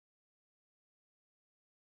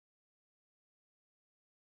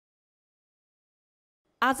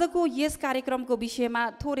आजको यस कार्यक्रमको विषयमा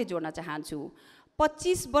थोरै जोड्न चाहन्छु।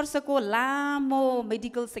 25 वर्षको लामो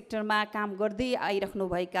मेडिकल सेक्टरमा काम गर्दै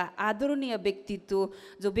आइराख्नुभएका आदरणीय व्यक्तित्व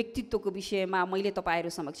जो व्यक्तित्वको विषयमा मैले तपाईहरु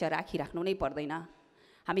समक्ष राखिराख्नु नै पर्दैन।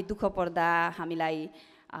 हामी दुःख पर्दा, हामीलाई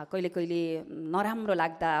कहिले कहिले नराम्रो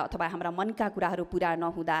लाग्दा अथवा हाम्रा मनका कुराहरू पूरा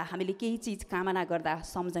नहुँदा हामीले केही चीज कामना गर्दा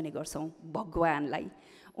सम्झने गर्छौं भगवानलाई।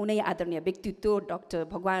 उनै आदरणीय व्यक्तित्व डाक्टर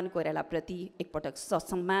भगवान कोइराला प्रति एकपटक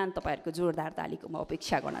ससम्मान तपाईहरुको जोरदार तालीको म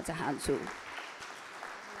अपेक्षा गर्न चाहन्छु।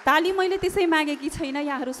 ताली मैले त्यसै मागेकी छैन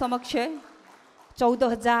यहाँहरु समक्ष।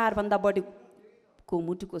 14,000 भन्दा बढीको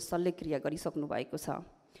मुटुको शल्यक्रिया गरिसक्नु भएको छ।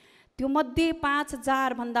 त्यो मध्ये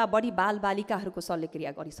 5,000 भन्दा बढी बालबालिकाहरूको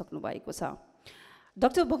शल्यक्रिया गरिसक्नु भएको छ।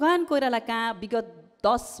 डाक्टर भगवान कोइराला कहाँ विगत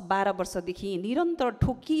 10-12 वर्षदेखि निरन्तर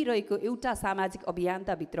ठोकिरहेको एउटा सामाजिक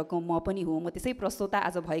अभियान्ताभित्रको म पनि हुँ। म त्यसै प्रस्तोता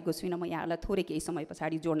आज भएको छुइनँ। म यहाँलाई थोरै केही समय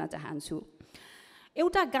पछाडि जोड्न चाहन्छु।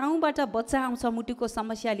 एउटा गाउँबाट बच्चा आउँछ मुटुको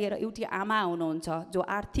समस्या लिएर, एउटी आमा हुनुहुन्छ जो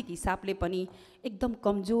आर्थिक हिसाबले पनि एकदम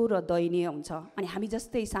कमजोर र दयनीय हुन्छ। अनि हामी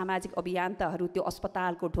जस्तै सामाजिक अभियान्ताहरू त्यो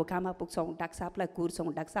अस्पतालको ढोकामा पुग्छौँ, डाक्टर साहबलाई कुर्छौँ,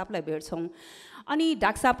 डाक्टर साहबलाई भेट्छौँ। अनि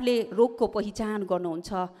डाक्टर साहबले रोगको पहिचान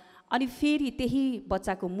गर्नुहुन्छ। अनि फेरि त्यही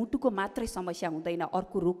बच्चाको मुटुको मात्रै समस्या हुँदैन,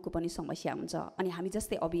 अर्को रोगको पनि समस्या हुन्छ। अनि हामी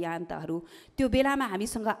जस्तै अभियान्ताहरू त्यो बेलामा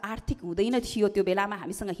हामीसँग आर्थिक हुँदैन थियो, त्यो बेलामा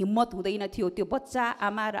हामीसँग हिम्मत हुँदैन थियो, त्यो बच्चा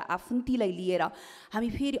आमा र आफन्तीलाई लिएर हामी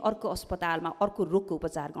फेरि अर्को अस्पतालमा अर्को रोगको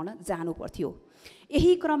उपचार गर्न जानु पर्थ्यो।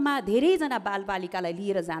 यही क्रममा धेरैजना बालबालिकालाई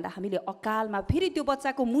लिएर जाँदा हामीले अकालमा फेरि त्यो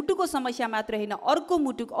बच्चाको मुटुको समस्या मात्र होइन,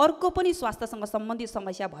 अर्को पनि स्वास्थ्यसँग सम्बन्धित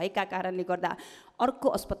समस्या भएका कारणले गर्दा अर्को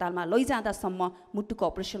अस्पतालमा लैजाँदासम्म मुटुको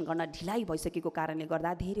अपरेसन गर्न ढिलाइ भइसकेको कारणले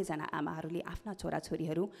गर्दा धेरैजना आमाहरूले आफ्ना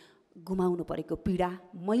छोराछोरीहरू गुमाउनु परेको पीडा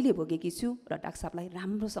मैले भोगेकी छु र डाक्टर साहबलाई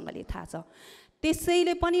राम्रोसँगले थाहा छ।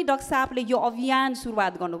 त्यसैले पनि डाक्टर साहबले यो अभियान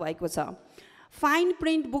सुरुवात गर्नुभएको छ। फाइन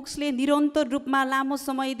प्रिन्ट बुक्सले निरन्तर रूपमा लामो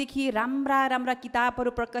समयदेखि राम्रा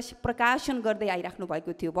किताबहरू प्रकाशन गर्दै आइराख्नु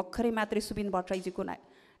भएको थियो। भर्खरै मात्रै सुबिन भट्टराईजीको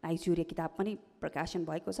नाइचुर्य किताब पनि प्रकाशन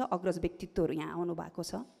भएको छ। अग्रज व्यक्तित्वहरू यहाँ आउनु भएको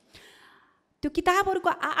छ। त्यो किताबहरूको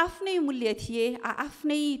आफ्नै मूल्य थिए,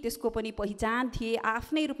 आफ्नै त्यसको पनि पहिचान थिए,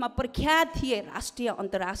 आफ्नै रूपमा प्रख्यात थिए। राष्ट्रिय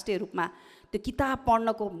अन्तर्राष्ट्रिय रूपमा त्यो किताब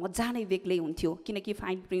पढ्नको मजा नै बेग्लै हुन्थ्यो। किनकि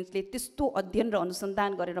फाइन प्रिन्ट्सले त्यस्तो अध्ययन र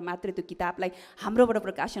अनुसन्धान गरेर मात्रै त्यो किताबलाई हाम्रोबाट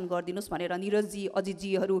प्रकाशन गरिदिनुहोस् भनेर निरजजी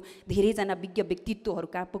अजितजीहरू धेरैजना विज्ञ व्यक्तित्वहरू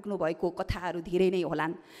कहाँ पुग्नु भएको कथाहरू धेरै नै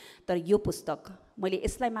होलान्। तर यो पुस्तक मैले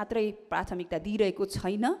यसलाई मात्रै प्राथमिकता दिइरहेको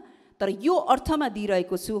छैन, तर यो अर्थमा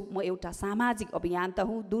दिइरहेको छु म एउटा सामाजिक अभियान्ता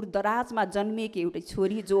हुँ। दूरदराजमा जन्मिएकी एउटी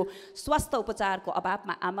छोरी जो स्वास्थ्य उपचारको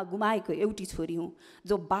अभावमा आमा गुमाएको एउटी छोरी हुँ,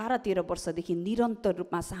 जो 12-13 वर्षदेखि निरन्तर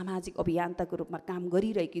रूपमा सामाजिक अभियान्ताको रूपमा काम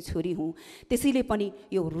गरिरहेकी छोरी हुँ। त्यसैले पनि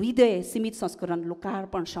यो हृदय सीमित संस्करण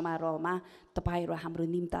लोकार्पण समारोहमा तपाईहरु हाम्रो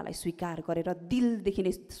निम्तालाई स्वीकार गरेर दिलदेखि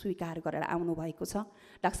नै स्वीकार गरेर आउनु भएको छ।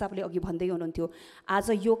 डाक्टर साहबले अघि भन्दै हुनुहुन्थ्यो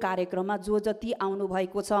आज यो कार्यक्रममा जो जति आउनु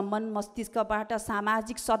भएको छ मन मस्तिष्कबाट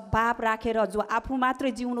सामाजिक सद्भाव राखेर जो आफू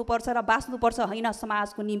मात्रै जिउनु पर्छ र बाँच्नु पर्छ होइन,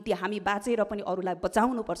 समाजको निम्ति हामी बाँचेर पनि अरूलाई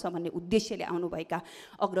बचाउनु पर्छ भन्ने उद्देश्यले आउनुभएका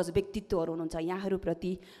अग्रज व्यक्तित्वहरू हुनुहुन्छ।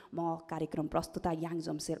 यहाँहरूप्रति म कार्यक्रम प्रस्तुता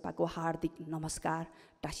याङजम शेर्पाको हार्दिक नमस्कार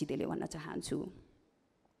टाँसिदेले भन्न चाहन्छु।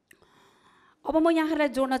 अब म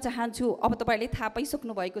यहाँहरूलाई जोड्न चाहन्छु। अब तपाईले थाहा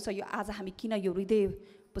पाइसक्नु भएको छ यो आज हामी किन यो हृदय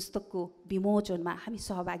पुस्तकको विमोचनमा हामी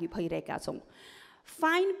सहभागी भइरहेका छौँ।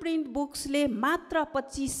 फाइन प्रिन्ट बुक्सले मात्र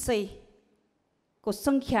 2500 को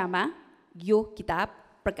संख्यामा यो किताब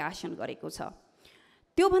प्रकाशन गरेको छ।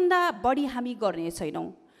 त्योभन्दा बढी हामी गर्ने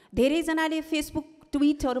छैनौँ। धेरैजनाले फेसबुक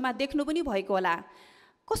ट्विटहरूमा देख्नु पनि भएको होला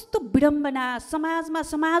कस्तो विडम्बना, समाजमा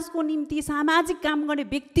समाजको निम्ति सामाजिक काम गर्ने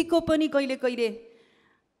व्यक्तिको पनि कहिले कहिले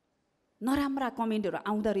नराम्रा कमेन्टहरू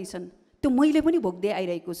आउँदो रहेछन्। त्यो मैले पनि भोग्दै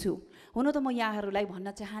आइरहेको छु। हुन त म यहाँहरूलाई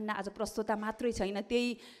भन्न चाहन्न आज प्रस्तुता मात्रै छैन,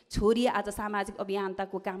 त्यही छोरी आज सामाजिक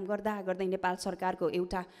अभियान्ताको काम गर्दा गर्दै नेपाल सरकारको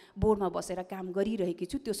एउटा बोर्डमा बसेर काम गरिरहेकी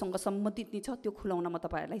छु। त्योसँग सम्बन्धित नि छ, त्यो खुलाउन म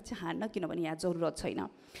तपाईहरुलाई चाहन्न किनभने यहाँ जरुरत छैन।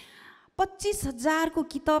 25,000 को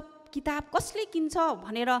किताब कसले किन्छ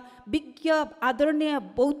भनेर विज्ञ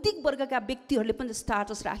आदरणीय बौद्धिक वर्गका व्यक्तिहरूले पनि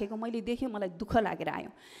स्टाटस राखेको मैले देखेँ, मलाई दुःख लागेर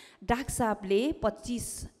आयो। डाक्टर साहबले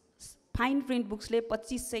फाइन प्रिन्ट बुक्सले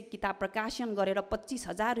 2500 किताब प्रकाशन गरेर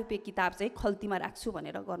 25,000 रुपियाँ किताब चाहिँ खल्तीमा राख्छु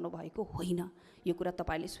भनेर गर्नुभएको होइन। यो कुरा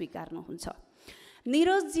तपाईले स्वीकार्नुहुन्छ।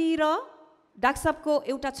 निरजजी र डाक्टर साहबको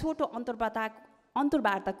एउटा छोटो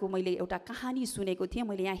अन्तर्वार्ताको मैले एउटा कहानी सुनेको थिएँ,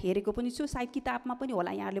 मैले यहाँ हेरेको पनि छु, सायद किताबमा पनि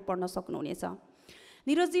होला, यहाँले पढ्न सक्नुहुनेछ।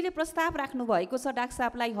 निरजजीले प्रस्ताव राख्नु भएको छ डाक्टर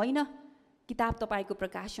साहबलाई, होइन किताब तपाईँको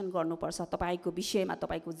प्रकाशन गर्नुपर्छ, तपाईँको विषयमा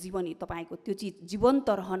तपाईँको जीवनी, तपाईँको त्यो चिज जीवन्त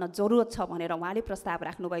रहन जरुरत छ भनेर उहाँले प्रस्ताव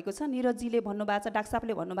राख्नुभएको छ। निरजजीले भन्नुभएको छ, डाक्टर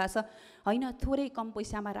साहबले भन्नुभएको छ होइन थोरै कम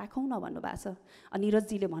पैसामा राखौँ न भन्नुभएको छ। अनि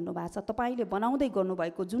निरजजीले भन्नुभएको छ तपाईँले बनाउँदै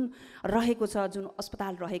गर्नुभएको जुन रहेको छ, जुन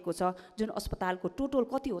अस्पताल रहेको छ, जुन अस्पतालको टोटल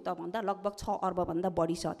कति हो त भन्दा लगभग 6 अर्बभन्दा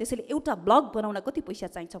बढी छ। त्यसैले एउटा ब्लक बनाउन कति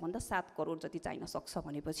पैसा चाहिन्छ भन्दा 7 करोड जति चाहिन सक्छ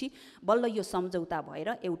भनेपछि बल्ल यो सम्झौता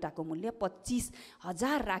भएर एउटाको मूल्य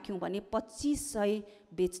 25,000 राख्यौँ भने 2500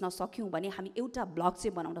 बेच्न सक्यौँ भने हामी एउटा ब्लक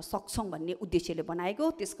चाहिँ बनाउन सक्छौँ भन्ने उद्देश्यले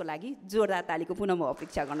बनाएको। त्यसको लागि जोरदार तालीको पुनः म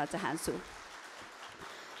अपेक्षा गर्न चाहन्छु।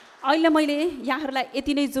 अहिले मैले यहाँहरूलाई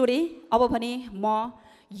यति नै जोडेँ। अब भने म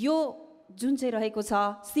यो जुन चाहिँ रहेको छ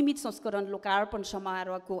सीमित संस्करण लोकार्पण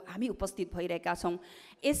समारोहको हामी उपस्थित भइरहेका छौँ,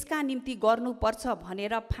 यसका निम्ति गर्नुपर्छ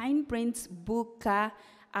भनेर फाइन प्रिन्ट्स बुकका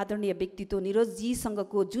आदरणीय व्यक्तित्व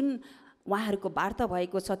निरजजीसँगको जुन उहाँहरूको वार्ता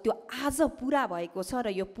भएको छ त्यो आज पुरा भएको छ।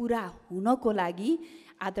 र यो पुरा हुनको लागि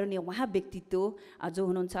आदरणीय उहाँ व्यक्तित्व जो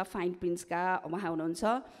हुनुहुन्छ फाइन प्रिन्ट्सका, उहाँ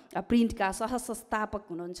हुनुहुन्छ प्रिन्टका सहसंस्थापक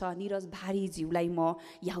हुनुहुन्छ निरज भारीज्यूलाई म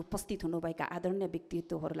यहाँ उपस्थित हुनुभएका आदरणीय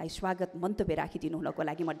व्यक्तित्वहरूलाई स्वागत मन्तव्य राखिदिनु हुनको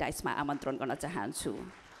लागि म डाइसमा आमन्त्रण गर्न चाहन्छु।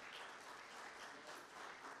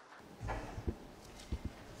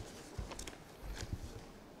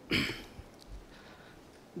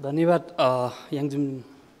 धन्यवाद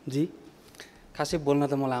याङजुमजी। खासै बोल्न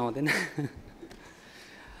त मलाई आउँदैन।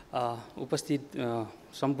 उपस्थित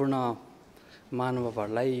सम्पूर्ण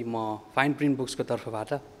महानुभावहरूलाई म फाइन प्रिन्ट बुक्सको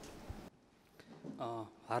तर्फबाट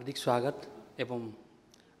हार्दिक स्वागत एवं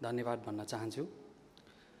धन्यवाद भन्न चाहन्छु।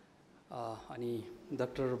 अनि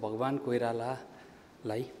डाक्टर भगवान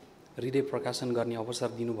कोइरालालाई हृदय प्रकाशन गर्ने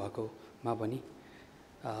अवसर दिनुभएकोमा पनि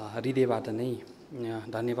हृदयबाट नै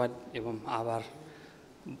धन्यवाद एवं आभार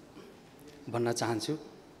भन्न चाहन्छु।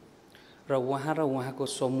 र उहाँको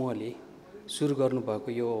समूहले सुरु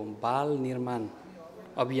गर्नुभएको यो बाल निर्माण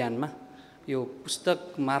अभियानमा यो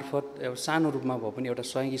पुस्तक मार्फत एउटा सानो रूपमा भए पनि एउटा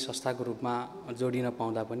सहयोगी संस्थाको रूपमा जोडिन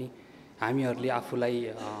पाउँदा पनि हामीहरूले आफूलाई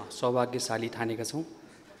सौभाग्यशाली ठानेका छौँ।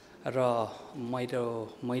 र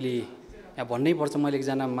मैले यहाँ भन्नै पर्छ, मैले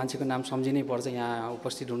एकजना मान्छेको नाम सम्झिनै पर्छ, यहाँ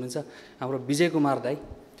उपस्थित हुनुहुन्छ हाम्रो विजय कुमार दाई।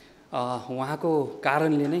 उहाँको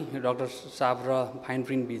कारणले नै डाक्टर साहब र फाइन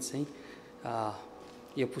प्रिन्ट बीच चाहिँ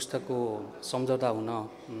यो पुस्तकको सम्झौता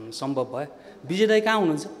हुन सम्भव भयो। विजय दाई कहाँ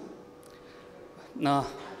हुनुहुन्छ?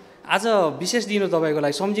 आज विशेष दिन हो तपाईँको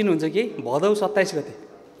लागि, सम्झिनुहुन्छ कि भदौ 27 गते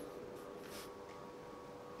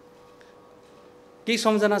केही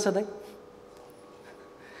सम्झना छ दाई?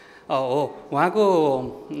 हो, उहाँको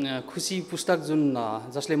खुसी पुस्तक जुन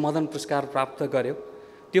जसले मदन पुरस्कार प्राप्त गर्यो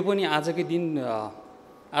त्यो पनि आजकै दिन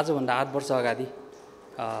आजभन्दा 8 वर्ष अगाडि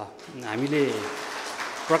हामीले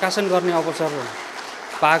प्रकाशन गर्ने अवसर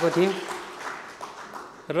पाएको थियौँ।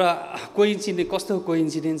 र कस्तो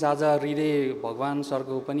कोइन्सिडेन्स, आज हृदय भगवान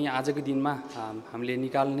सरको पनि आजको दिनमा हामीले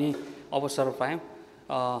निकाल्ने अवसर पायौँ।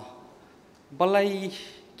 बल्लै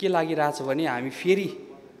के लागिरहेछ भने हामी फेरि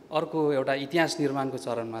अर्को एउटा इतिहास निर्माणको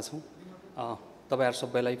चरणमा छौँ। तपाईँहरू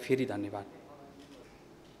सबैलाई फेरि धन्यवाद।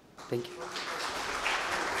 Thank you.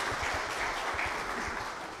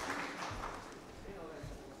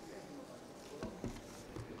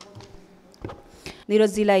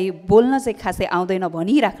 निरजजीलाई बोल्न चाहिँ खासै आउँदैन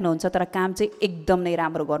भनिराख्नुहुन्छ, तर काम चाहिँ एकदम नै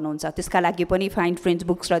राम्रो गर्नुहुन्छ। त्यसका लागि पनि फाइन प्रिन्ट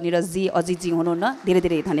बुक्स र निरजजी अजितजी हुनुहुन्न, धेरै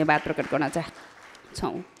धेरै धन्यवाद प्रकट गर्न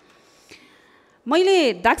चाहन्छौँ।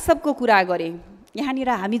 मैले डाक्टर साहबको कुरा गरेँ, यहाँनिर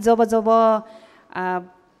हामी जब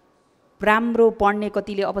राम्रो पढ्ने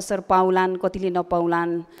कतिले अवसर पाउलान्, कतिले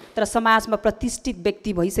नपाउलान्, तर समाजमा प्रतिष्ठित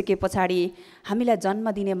व्यक्ति भइसके पछाडि हामीलाई जन्म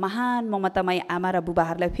दिने महान ममतामय आमा र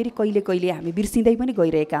बुबाहरूलाई फेरि कहिले कहिले हामी बिर्सिँदै पनि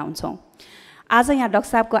गइरहेका हुन्छौँ। आज यहाँ डाक्टर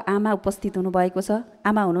साहबको आमा उपस्थित हुनुभएको छ।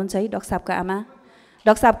 आमा हुनुहुन्छ है डाक्टर साहबको आमा,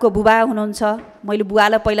 डाक्टर साहबको बुबा हुनुहुन्छ। मैले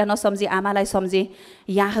बुवालाई पहिला नसम्झेँ, आमालाई सम्झेँ।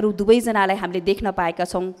 यहाँहरू दुवैजनालाई हामीले देख्न पाएका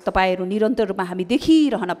छौँ, तपाईँहरू निरन्तर रूपमा हामी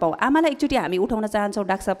देखिरहन पाऊँ। आमालाई एकचोटि हामी उठाउन चाहन्छौँ।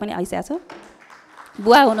 डाक्टर साहब पनि आइसकेको छ,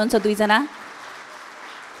 बुवा हुनुहुन्छ दुईजना।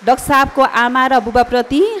 डाक्टर साहबको आमा र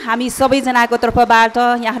बुबाप्रति हामी सबैजनाको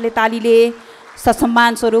तर्फबाट यहाँले तालीले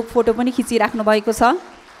ससम्मान स्वरूप फोटो पनि खिचिराख्नु भएको छ।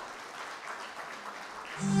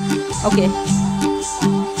 ओके।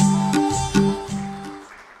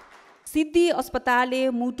 सिद्धि अस्पतालले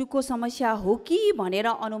मुटुको समस्या हो कि भनेर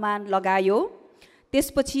अनुमान लगायो।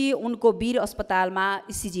 त्यसपछि उनको वीर अस्पतालमा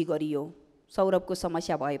इसिजी गरियो। सौरभको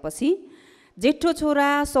समस्या भएपछि जेठो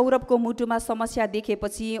छोरा सौरभको मुटुमा समस्या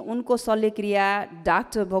देखेपछि उनको शल्यक्रिया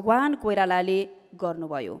डाक्टर भगवान कोइरालाले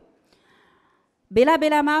गर्नुभयो। बेला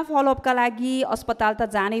बेलामा फलोअपका लागि अस्पताल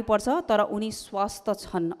त जानै पर्छ, तर उनी स्वस्थ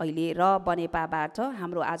छन् अहिले र बनेपाबाट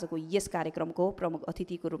हाम्रो आजको यस कार्यक्रमको प्रमुख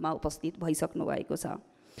अतिथिको रूपमा उपस्थित भइसक्नु भएको छ।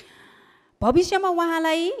 भविष्यमा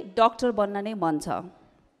उहाँलाई डाक्टर बन्न नै मन छ।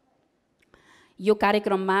 यो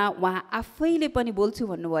कार्यक्रममा उहाँ आफैले पनि बोल्छु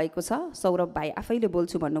भन्नुभएको छ, सौरभ भाइ आफैले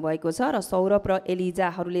बोल्छु भन्नुभएको छ र सौरभ र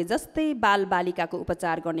एलिजाहरूले जस्तै बालबालिकाको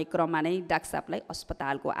उपचार गर्ने क्रममा नै डाक्टर साहबलाई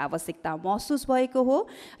अस्पतालको आवश्यकता महसुस भएको हो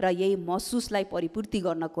र यही महसुसलाई परिपूर्ति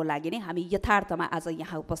गर्नको लागि नै हामी यथार्थमा आज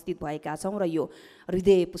यहाँ उपस्थित भएका छौँ र यो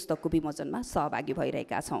हृदय पुस्तकको विमोचनमा सहभागी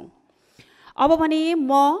भइरहेका छौँ। अब भने म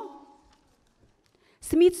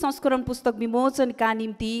सीमित संस्करण पुस्तक विमोचनका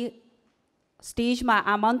निम्ति स्टेजमा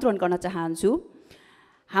आमन्त्रण गर्न चाहन्छु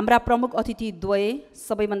हाम्रा प्रमुख अतिथि द्वय,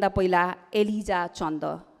 सबैभन्दा पहिला एलिजा चन्द।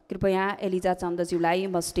 कृपया एलिजा चन्दज्यूलाई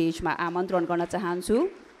म स्टेजमा आमन्त्रण गर्न चाहन्छु।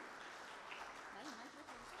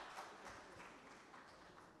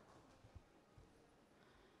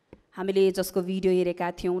 हामीले जसको भिडियो हेरेका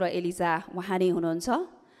थियौँ र एलिजा उहाँ नै हुनुहुन्छ।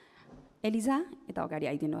 एलिजा यता अगाडि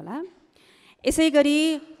आइदिनु होला। यसै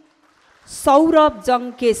गरी सौरभ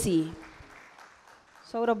जङ्केसी,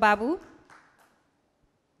 सौरभ बाबु।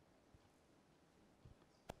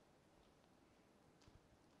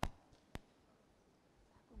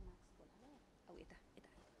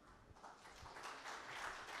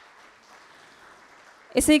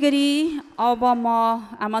 यसै गरी अब म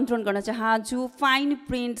आमन्त्रण गर्न चाहन्छु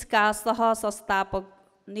फाइन प्रिन्टका सह-संस्थापक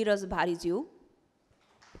निरज भारीज्यू।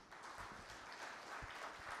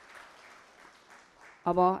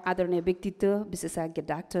 अब आदरणीय व्यक्तित्व विशेषज्ञ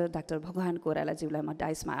डाक्टर भगवान कोइरालाज्यूलाई म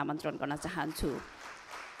डाइसमा आमन्त्रण गर्न चाहन्छु।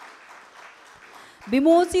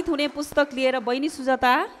 विमोचित हुने पुस्तक लिएर बहिनी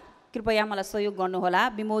सुजाता कृपया मलाई सहयोग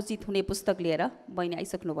गर्नुहोला। विमोचित हुने पुस्तक लिएर बहिनी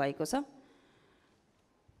आइसक्नु भएको छ।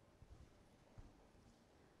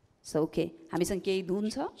 ओके, हामीसँग केही धुन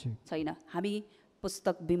छैन। हामी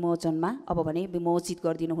पुस्तक विमोचनमा अब भने विमोचित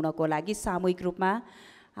गरिदिनु हुनको लागि सामूहिक रूपमा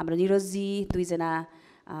हाम्रो निरजजी, दुईजना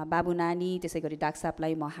बाबु नानी, त्यसै गरी डाक्टर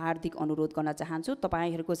साहबलाई म हार्दिक अनुरोध गर्न चाहन्छु।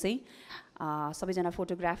 तपाईँहरूको चाहिँ सबैजना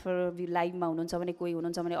फोटोग्राफर लाइभमा हुनुहुन्छ भने, कोही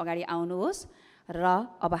हुनुहुन्छ भने अगाडि आउनुहोस् र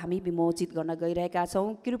अब हामी विमोचित गर्न गइरहेका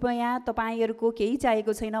छौँ। कृपया तपाईँहरूको केही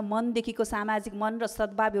चाहिएको छैन, मनदेखिको सामाजिक मन र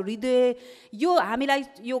सद्भाव, यो हृदय, यो हामीलाई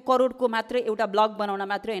यो करोडको मात्रै एउटा ब्लग बनाउन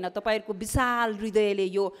मात्रै होइन, तपाईँहरूको विशाल हृदयले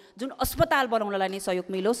यो जुन अस्पताल बनाउनलाई नै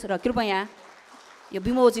सहयोग मिलोस् र कृपया यो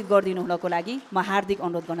विमोचित गरिदिनु हुनको लागि म हार्दिक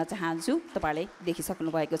अनुरोध गर्न चाहन्छु। तपाईँले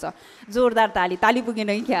देखिसक्नु भएको छ। जोरदार ताली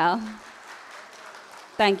पुगेन क्या?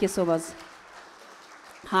 Thank you so much.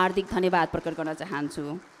 हार्दिक धन्यवाद प्रकट गर्न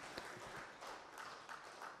चाहन्छु।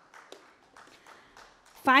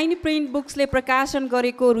 फाइन प्रिन्ट बुक्सले प्रकाशन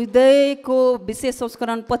गरेको हृदयको विशेष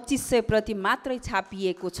संस्करण 2500 प्रति मात्रै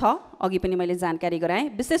छापिएको छ। अघि पनि मैले जानकारी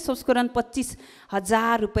गराएँ। विशेष संस्करण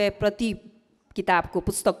 25,000 रुपियाँ प्रति किताबको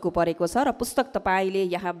पुस्तकको परेको छ र पुस्तक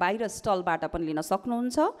तपाईँले यहाँ बाहिर स्टलबाट पनि लिन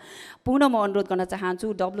सक्नुहुन्छ। पुनः म अनुरोध गर्न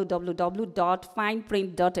चाहन्छु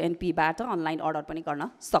www.fineprint.np बाट अनलाइन अर्डर पनि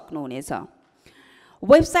गर्न सक्नुहुनेछ।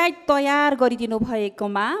 वेबसाइट तयार गरिदिनु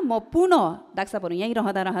भएकोमा म पुनः डाक्टर साहबहरू यहीँ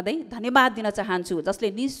रहँदै धन्यवाद दिन चाहन्छु, जसले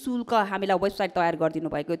निःशुल्क हामीलाई वेबसाइट तयार गरिदिनु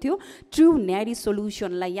भएको थियो। ट्रु न्यारी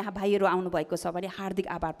सोल्युसनलाई यहाँ भाइहरू आउनुभएको छ भने हार्दिक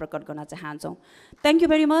आभार प्रकट गर्न चाहन्छौँ। थ्याङ्क यू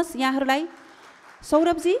भेरी मच यहाँहरूलाई।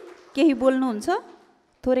 सौरभजी केही बोल्नुहुन्छ?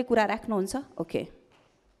 थोरै कुरा राख्नुहुन्छ? Okay.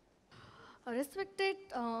 Respected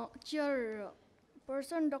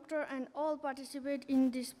chairperson, doctor and all participate in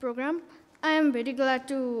this program. I am very glad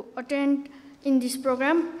to attend in this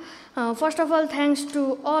program. First of all, thanks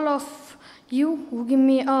to all of you who give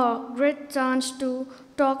me a great chance to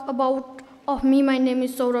talk about me. My name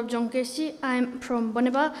is Saurabh Jonkesi. I am from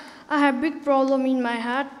Baneba. I have big problem in my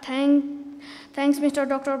heart. Thanks Mr.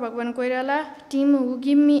 Dr. Bhagawan Koirala team who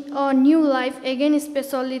give me a new life. Again,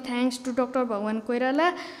 especially thanks to Dr. Bhagawan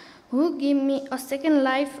Koirala who give me a second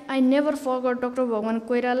life. I never forgot Dr. Bhagawan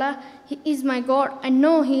Koirala. He is my God. I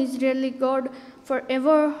know he is really God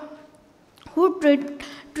forever. Who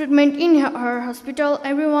treatment in her hospital.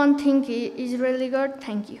 Everyone think he is really good.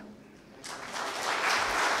 Thank you.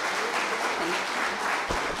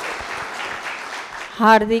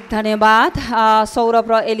 हार्दिक धन्यवाद सौरभ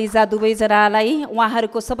र Eliza दुवैजनालाई।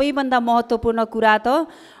 उहाँहरूको सबैभन्दा महत्त्वपूर्ण कुरा त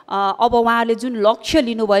अब उहाँहरूले जुन लक्ष्य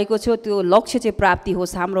लिनुभएको छ त्यो लक्ष्य चाहिँ प्राप्ति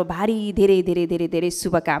होस्। हाम्रो भारी धेरै धेरै धेरै धेरै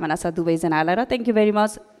शुभकामना छ दुवैजनालाई र thank you very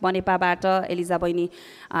much. बनेपाबाट Eliza बहिनी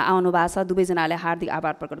आउनुभएको छ, दुवैजनालाई हार्दिक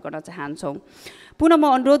आभार प्रकट गर्न चाहन्छौँ। पुनः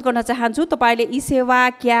म अनुरोध गर्न चाहन्छु तपाईँले ई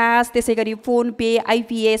सेवा, क्यास, त्यसै गरी फोन पे,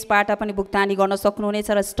 आइपिएसबाट पनि भुक्तानी गर्न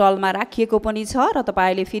सक्नुहुनेछ र स्टलमा राखिएको पनि छ र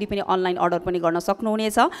तपाईँले फेरि पनि अनलाइन अर्डर पनि गर्न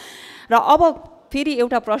सक्नुहुनेछ। र अब फेरि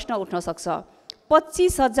एउटा प्रश्न उठ्न सक्छ,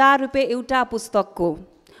 25,000 रुपियाँ एउटा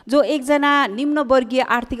पुस्तकको, जो एकजना निम्नवर्गीय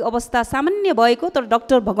आर्थिक अवस्था सामान्य भएको तर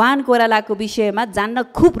डाक्टर भगवान कोइरालाको विषयमा जान्न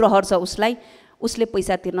खुब रहर छ उसलाई, उसले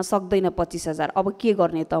पैसा तिर्न सक्दैन 25,000, अब के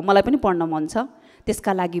गर्ने त, मलाई पनि पढ्न मन छ।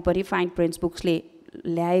 त्यसका लागि पनि फाइन प्रिन्ट्स बुक्सले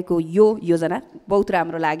ल्याएको यो योजना बहुत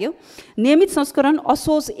राम्रो लाग्यो। नियमित संस्करण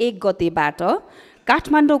असोज 1 गतेबाट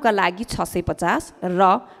काठमाडौँका लागि 650 र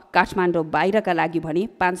काठमाडौँ बाहिरका लागि भने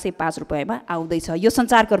 505 रुपियाँमा आउँदैछ। यो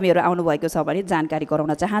सञ्चारकर्मीहरू आउनुभएको छ भने जानकारी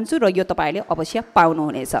गराउन चाहन्छु र यो तपाईँले अवश्य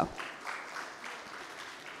पाउनुहुनेछ।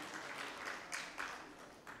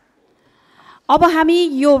 अब हामी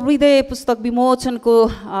यो हृदय पुस्तक विमोचनको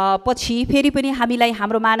पछि फेरि पनि हामीलाई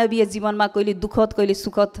हाम्रो मानवीय जीवनमा कहिले दुःखद कहिले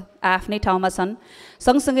सुखद आफ्नै ठाउँमा छन्।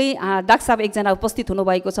 सँगसँगै डाक्टर साहब एकजना उपस्थित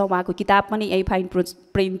हुनुभएको छ, उहाँको किताब पनि यही फाइन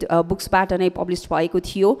प्रिन्ट बुक्सबाट नै पब्लिस भएको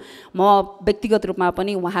थियो। म व्यक्तिगत रूपमा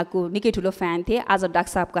पनि उहाँको निकै ठुलो फ्यान थिएँ। आज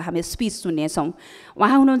डाक्टर साहबको हामी स्पिच सुन्नेछौँ।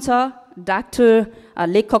 उहाँ हुनुहुन्छ डाक्टर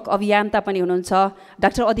लेखक अभियन्ता पनि हुनुहुन्छ,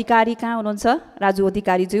 डाक्टर अधिकारी कहाँ हुनुहुन्छ, राजु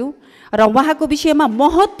अधिकारीज्यू, र उहाँको विषयमा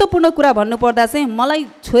महत्त्वपूर्ण कुरा भन्नुपर्दा चाहिँ मलाई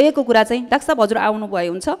छोएको कुरा चाहिँ डाक्टर साहब हजुर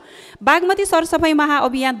आउनुभयो हुन्छ, बागमती सरसफाइ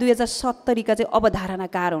महाअभियान 2070 का चाहिँ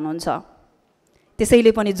अवधारणाकार हुनुहुन्छ।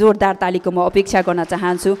 त्यसैले पनि जोरदार तालीको म अपेक्षा गर्न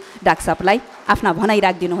चाहन्छु। डाक्टर साहबलाई आफ्ना भनाइ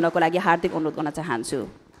राखिदिनु हुनको लागि हार्दिक अनुरोध गर्न चाहन्छु।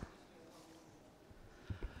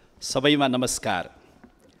 सबैमा नमस्कार।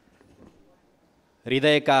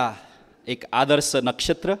 हृदयका एक आदर्श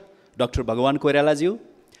नक्षत्र डाक्टर भगवान कोइरालाज्यू,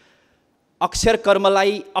 अक्षर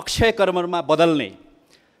कर्मलाई अक्षय कर्ममा बदल्ने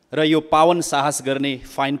र यो पावन साहस गर्ने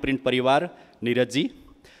फाइन प्रिन्ट परिवार, निरजजी,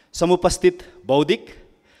 समुपस्थित बौद्धिक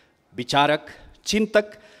विचारक, चिन्तक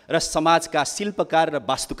र समाजका शिल्पकार र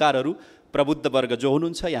वास्तुकारहरू, प्रबुद्ध वर्ग जो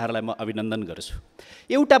हुनुहुन्छ, यहाँहरूलाई म अभिनन्दन गर्छु।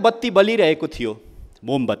 एउटा बत्ती बलिरहेको थियो,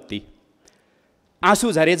 मोमबत्ती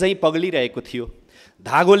आँसु झरे झैँ पग्लिरहेको थियो।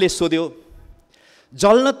 धागोले सोध्यो,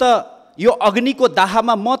 जल्न त यो अग्निको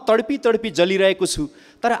दाहमा म तडपी तडपी जलिरहेको छु,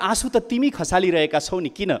 तर आँसु त तिमी खसालिरहेका छौ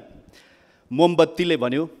नि किन? मोमबत्तीले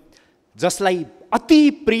भन्यो, जसलाई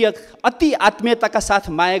अति प्रिय अति आत्मीयताका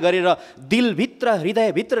साथ माया गरेर दिलभित्र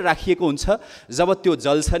हृदयभित्र राखिएको हुन्छ, जब त्यो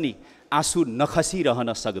जल्छ नि आँसु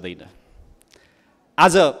नखसिरहन सक्दैन।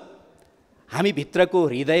 आज हामी भित्रको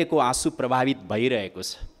हृदयको आँसु प्रभावित भइरहेको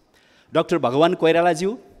छ। डाक्टर भगवान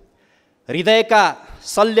कोइरालाज्यू हृदयका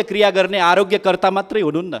शल्यक्रिया गर्ने आरोग्यकर्ता मात्रै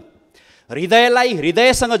हुनुहुन्न, हृदयलाई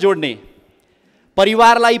हृदयसँग जोड्ने,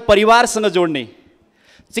 परिवारलाई परिवारसँग जोड्ने,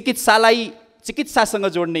 चिकित्सालाई चिकित्सासँग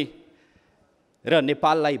जोड्ने र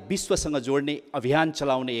नेपाललाई विश्वसँग जोड्ने अभियान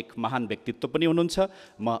चलाउने एक महान व्यक्तित्व पनि हुनुहुन्छ।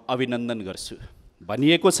 म अभिनन्दन गर्छु।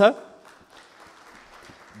 भनिएको छ,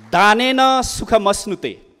 दानेन सुख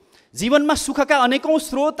मस्नुते, जीवनमा सुखका अनेकौं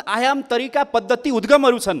स्रोत, आयाम, तरिका, पद्धति,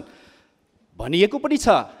 उद्गमहरू छन्। भनिएको पनि छ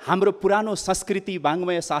हाम्रो पुरानो संस्कृति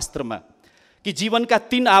वाङ्मय शास्त्रमा कि जीवनका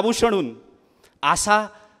 3 आभूषण हुन्, आशा,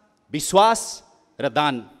 विश्वास र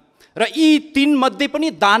दान, र यी 3 मध्ये पनि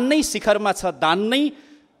दान नै शिखरमा छ, दान नै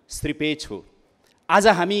श्रीपेच हो। आज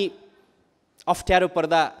हामी अप्ठ्यारो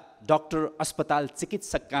पर्दा डाक्टर, अस्पताल,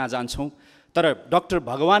 चिकित्सक कहाँ जान्छौँ, तर डाक्टर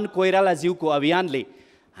भगवान कोइरालाज्यूको अभियानले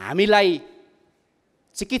हामीलाई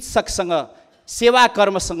चिकित्सकसँग, सेवा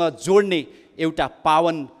कर्मसँग जोड्ने एउटा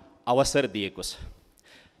पावन अवसर दिएको छ।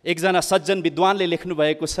 एकजना सज्जन विद्वानले लेख्नु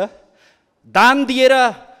भएको छ, दान दिएर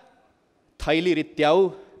थैली रित्याउ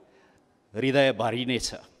हृदय भरिनेछ।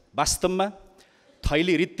 वास्तवमा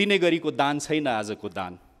थैली रित्तिने गरीको दान छैन आजको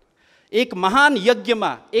दान। एक महान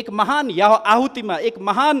यज्ञमा, एक महान आहुतिमा, एक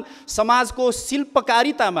महान समाजको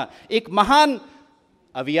शिल्पकारितामा, एक महान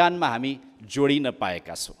अभियानमा हामी जोडिन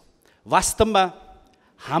पाएका छौँ। वास्तवमा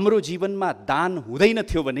हाम्रो जीवनमा दान हुँदैन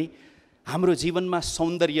थियो भने हाम्रो जीवनमा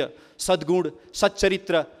सौन्दर्य, सद्गुण,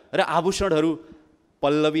 सच्चरित्र र आभूषणहरू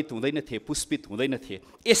पल्लवित हुँदैन थिए, पुष्पित हुँदैन थिए।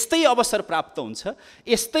 यस्तै अवसर प्राप्त हुन्छ,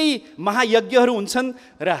 यस्तै महायज्ञहरू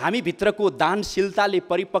हुन्छन् र हामी भित्रको दानशीलताले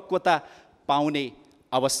परिपक्वता पाउने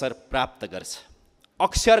अवसर प्राप्त गर्छ।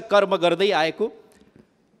 अक्षर कर्म गर्दै आएको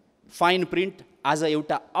फाइन प्रिन्ट आज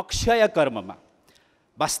एउटा अक्षय कर्ममा।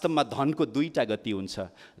 वास्तवमा धनको 2टा गति हुन्छ।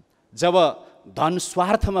 जब धन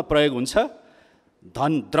स्वार्थमा प्रयोग हुन्छ,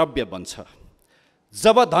 धन द्रव्य बन्छ।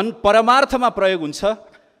 जब धन परमार्थमा प्रयोग हुन्छ,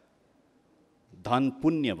 धन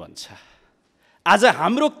पुण्य बन्छ। आज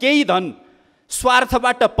हाम्रो केही धन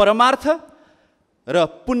स्वार्थबाट परमार्थ र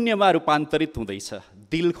पुण्यमा रूपान्तरित हुँदैछ।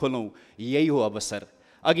 दिल खोलौँ, यही हो अवसर।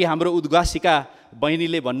 अघि हाम्रो उद्घासिका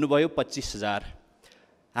बहिनीले भन्नुभयो 25,000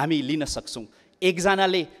 हामी लिन सक्छौँ।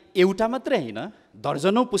 एकजनाले एउटा मात्रै होइन,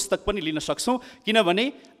 दर्जनौं पुस्तक पनि लिन सक्छौँ, किनभने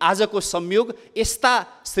आजको संयोग यस्ता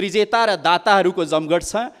सृजेता र दाताहरूको जमघट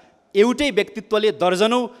छ। एउटै व्यक्तित्वले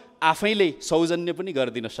दर्जनौं आफैले सौजन्य पनि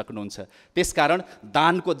गरिदिन सक्नुहुन्छ। त्यसकारण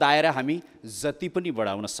दानको दायरा हामी जति पनि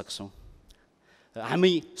बढाउन सक्छौँ।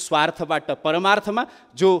 हामी स्वार्थबाट परमार्थमा,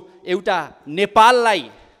 जो एउटा नेपाललाई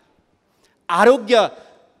आरोग्य,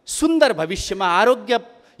 सुन्दर भविष्यमा,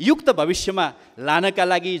 युक्त भविष्यमा लानका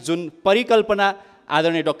लागि जुन परिकल्पना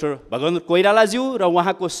आदरणीय डाक्टर भगवान कोइरालाज्यू र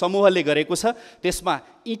उहाँको समूहले गरेको छ त्यसमा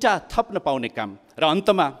इँटा थप्न पाउने काम। र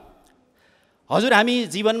अन्तमा हजुर हामी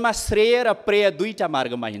जीवनमा श्रेय र प्रेय दुईटा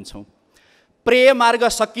मार्गमा हिँड्छौँ। प्रेय मार्ग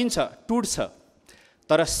सकिन्छ, टुट्छ,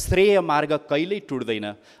 तर श्रेय मार्ग कहिल्यै टुट्दैन।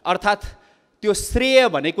 अर्थात् त्यो श्रेय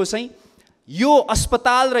भनेको चाहिँ यो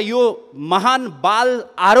अस्पताल र यो महान बाल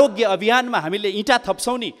आरोग्य अभियानमा हामीले इँटा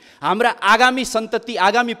थप्छौँ नि, हाम्रा आगामी सन्तति,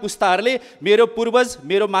 आगामी पुस्ताहरूले, मेरो पूर्वज,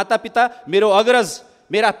 मेरो मातापिता, मेरो अग्रज,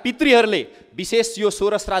 मेरा पितृहरूले विशेष यो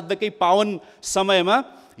 16 श्राद्धकै पावन समयमा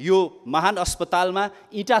यो महान अस्पतालमा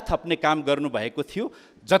इँटा थप्ने काम गर्नुभएको थियो।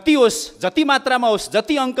 जति होस्, जति मात्रामा होस्,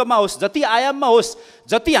 जति अङ्कमा होस्, जति आयाममा होस्,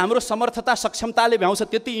 जति हाम्रो समर्थता सक्षमताले भ्याउँछ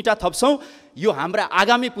त्यति इँटा थप्छौँ। यो हाम्रा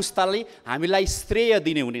आगामी पुस्ताले हामीलाई श्रेय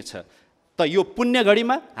दिने हुनेछ। त यो पुण्य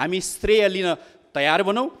घडीमा हामी श्रेय लिन तयार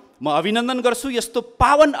बनौँ। म अभिनन्दन गर्छु यस्तो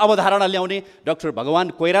पावन अवधारणा ल्याउने डाक्टर भगवान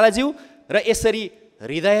कोइरालाज्यू र यसरी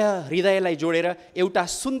हृदयलाई जोडेर एउटा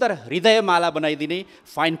सुन्दर हृदयमाला बनाइदिने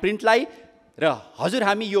FinePrintलाई र हजुर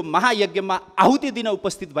हामी यो महायज्ञमा आहुति दिन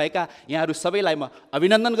उपस्थित भएका यहाँहरू सबैलाई म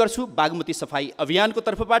अभिनन्दन गर्छु। बागमती सफाई अभियानको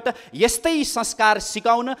तर्फबाट यस्तै संस्कार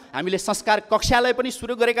सिकाउन हामीले संस्कार कक्षालाई पनि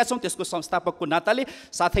सुरु गरेका छौँ, त्यसको संस्थापकको नाताले,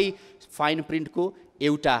 साथै FinePrintको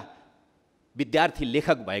एउटा विद्यार्थी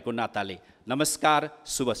लेखक भएको नाताले। नमस्कार,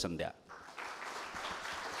 शुभ सन्ध्या।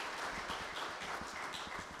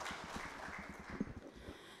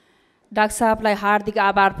 डाक्टर साहबलाई हार्दिक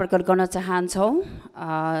आभार प्रकट गर्न चाहन्छौँ।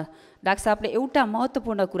 डाक्टर साहबले एउटा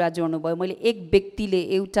महत्त्वपूर्ण कुरा जोड्नुभयो। मैले एक व्यक्तिले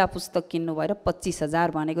एउटा पुस्तक किन्नुभयो र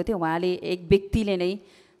 25,000 भनेको थियो, उहाँले एक व्यक्तिले नै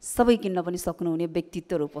सबै किन्न पनि सक्नुहुने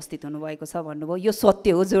व्यक्तित्वहरू उपस्थित हुनुभएको छ भन्नुभयो। यो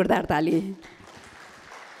सत्य हो, जोरदार ताली।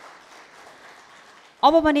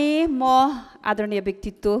 अब भने म आदरणीय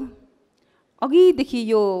व्यक्तित्व, अघिदेखि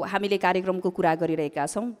यो हामीले कार्यक्रमको कुरा गरिरहेका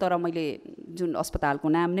छौँ, तर मैले जुन अस्पतालको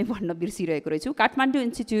नाम नै भन्न बिर्सिरहेको रहेछु, Kathmandu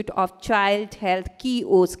institute of child health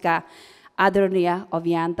किओसका आदरणीय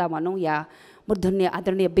अभियन्ता भनौँ या मूर्धन्य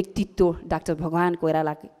आदरणीय व्यक्तित्व डाक्टर भगवान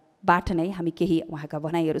कोइरालाबाट नै हामी केही उहाँका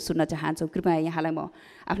भनाइहरू सुन्न चाहन्छौँ। कृपया यहाँलाई म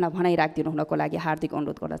आफ्ना भनाइ राखिदिनु हुनको लागि हार्दिक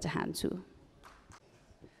अनुरोध गर्न चाहन्छु।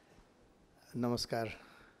 नमस्कार।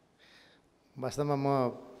 वास्तवमा म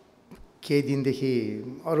केही दिनदेखि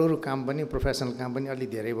अरू काम पनि, प्रोफेसनल काम पनि अलि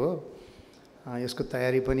धेरै भयो, यसको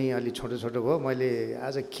तयारी पनि अलि छोटो छोटो भयो। मैले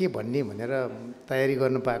आज के भन्ने भनेर तयारी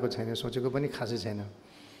गर्न पाएको छैन, सोचेको पनि खासै छैन।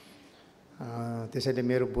 त्यसैले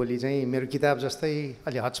मेरो बोली चाहिँ मेरो किताब जस्तै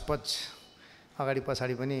अलि हचपच अगाडि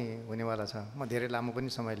पछाडि पनि हुनेवाला छ। म धेरै लामो पनि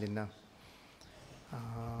समय लिन्न।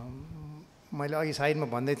 मैले अघि साइडमा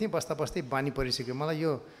भन्दै थिएँ, बस्दा बस्दै बानी परिसक्यो मलाई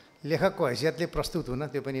यो लेखकको हैसियतले प्रस्तुत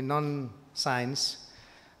हुन, त्यो पनि नन साइन्स।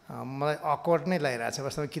 मलाई अकवर्ड नै लागिरहेको छ।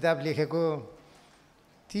 वास्तवमा किताब लेखेको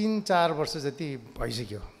 3-4 वर्ष जति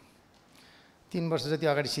भइसक्यो, 3 वर्ष जति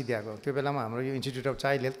अगाडि सिद्ध्याएको। त्यो बेलामा हाम्रो यो इन्स्टिट्युट अफ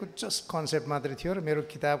चाइल्ड हेल्थको जस्ट कन्सेप्ट मात्रै थियो र मेरो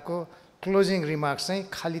किताबको क्लोजिङ रिमार्क्स चाहिँ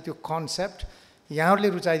खालि त्यो कन्सेप्ट यहाँहरूले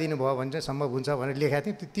रुचाइदिनु भयो भने चाहिँ सम्भव हुन्छ भनेर लेखेको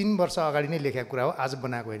थिएँ। त्यो 3 वर्ष अगाडि नै लेखेको कुरा हो, आज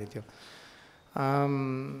बनाएको होइन त्यो।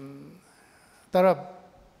 तर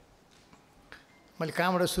मैले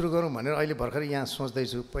कहाँबाट सुरु गरौँ भनेर अहिले भर्खर यहाँ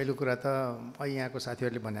सोच्दैछु। पहिलो कुरा त अहिले यहाँको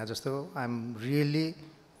साथीहरूले भने जस्तो आइ एम रियली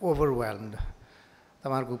ओभरवेल्म्ड।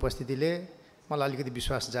 तपाईँहरूको उपस्थितिले मलाई अलिकति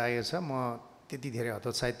विश्वास जागेको छ। म त्यति धेरै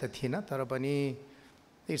हतोत्साहित त थिइनँ, तर पनि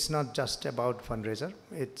it's not just about फन्डरेजर,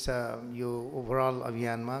 it's यो ओभरअल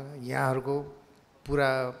अभियानमा यहाँहरूको पुरा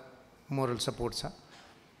मोरल सपोर्ट छ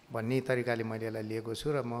भन्ने तरिकाले मैले यसलाई लिएको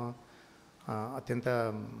छु र म अत्यन्त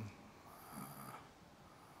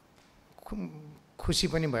खुसी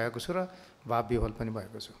पनि भएको छु र भाव विह्वल पनि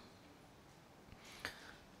भएको छु।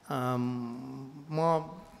 म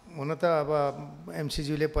हुन त अब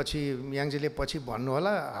एमसीज्यूले पछि, याङजीले पछि भन्नु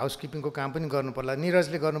होला, हाउसकिपिङको काम पनि गर्नु पर्ला।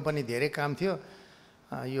 निरजले गर्नुपर्ने धेरै काम थियो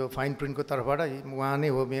यो FinePrintको तर्फबाट। उहाँ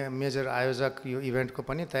नै हो मेजर आयोजक यो इभेन्टको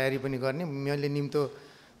पनि, तयारी पनि गर्ने। मैले निम्तो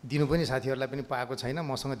दिनु पनि साथीहरूलाई पनि पाएको छैन।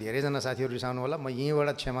 मसँग धेरैजना साथीहरू रिसाउनु होला, म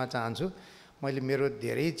यहीँबाट क्षमा चाहन्छु। मैले मेरो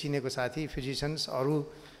धेरै चिनेको साथी फिजिसियन्स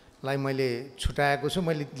अरूलाई मैले छुट्याएको छु।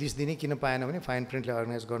 मैले लिस्ट दिनै किन पाएन भने FinePrintले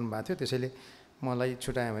अर्गनाइज गर्नुभएको थियो, त्यसैले मलाई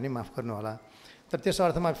छुट्याएँ भने माफ गर्नु होला। तर त्यस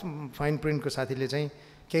अर्थमा FinePrintको साथीले चाहिँ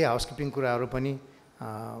केही हाउसकिपिङ कुराहरू पनि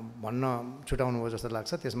भन्न छुटाउनु भयो जस्तो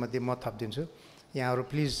लाग्छ, त्यसमध्ये म थपिदिन्छु। यहाँहरू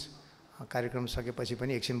प्लिज कार्यक्रम सकेपछि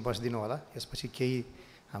पनि एकछिन बसिदिनु होला। यसपछि केही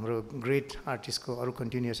हाम्रो ग्रेट आर्टिस्टको अरू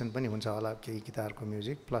कन्टिन्युएसन पनि हुन्छ होला, केही गिटारको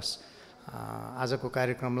म्युजिक प्लस आजको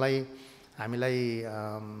कार्यक्रमलाई हामीलाई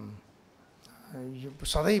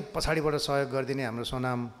सधैँ पछाडिबाट सहयोग गरिदिने हाम्रो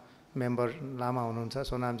सोनाम मेम्बर लामा हुनुहुन्छ।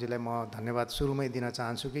 सोनामजीलाई म धन्यवाद सुरुमै दिन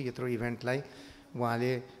चाहन्छु कि यत्रो इभेन्टलाई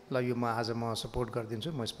उहाँले ल यो आज म सपोर्ट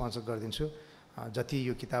गरिदिन्छु, म स्पोन्सर गरिदिन्छु जति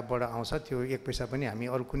यो किताबबाट आउँछ त्यो एक पैसा पनि हामी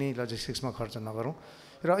अरू कुनै लजिस्टिक्समा खर्च नगरौँ।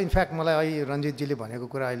 र इनफ्याक्ट मलाई अहिले रञ्जितजीले भनेको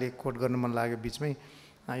कुरा अहिले कोट गर्न मन लाग्यो बिचमै,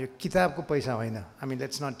 यो किताबको पैसा होइन, हामी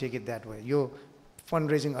let's not take it that way. यो फन्ड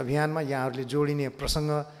रेजिङ अभियानमा यहाँहरूले जोडिने प्रसङ्ग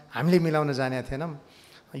हामीले मिलाउन जानेका थिएनौँ,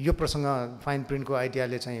 यो प्रसङ्ग फाइन प्रिन्टको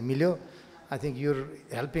आइडियाले चाहिँ मिल्यो। I think your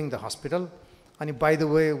helping the hospital. अनि by the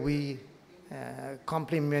way we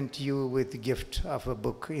complement you with gift of a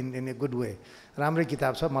book in a good way. राम्रै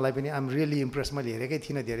किताब छ, मलाई पनि आइएम रियली इम्प्रेस। मैले हेरेकै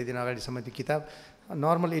थिइनँ धेरै दिन अगाडिसम्म त्यो किताब,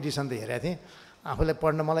 नर्मल एडिसन त हेरेको थिएँ। आफूलाई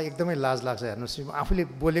पढ्न मलाई एकदमै लाज लाग्छ। हेर्नुहोस्, आफूले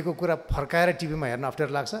बोलेको कुरा फर्काएर टिभीमा हेर्न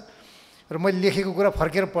अप्ठ्यारो लाग्छ र मैले लेखेको कुरा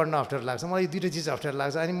फर्केर पढ्न अप्ठ्यारो लाग्छ। मलाई दुईवटा चिज अप्ठ्यारो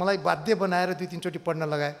लाग्छ। अनि मलाई बाध्य बनाएर 2-3 चोटि पढ्न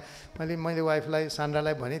लगाएँ। मैले वाइफलाई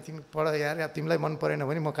सान्ड्रालाई भने तिमी पढ यार, तिमीलाई मन परेन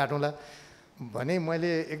भने म काटौँला भने मैले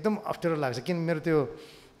एकदम अप्ठ्यारो लाग्छ। किन मेरो त्यो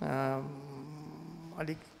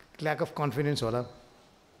अलिक ल्याक अफ कन्फिडेन्स होला।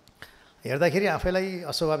 हेर्दाखेरि आफैलाई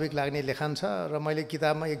अस्वाभाविक लाग्ने लेखान छ र मैले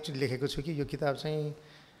किताबमा एकचोटि लेखेको छु कि यो किताब चाहिँ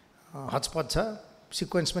हचपच छ,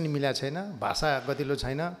 सिक्वेन्स पनि मिलाएको छैन, भाषा गतिलो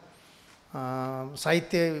छैन,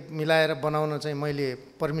 साहित्य मिलाएर बनाउन चाहिँ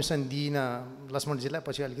मैले पर्मिसन दिइनँ लक्ष्मणजीलाई,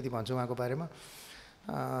 पछि अलिकति भन्छु उहाँको बारेमा।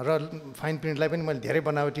 र फाइन प्रिन्टलाई पनि मैले धेरै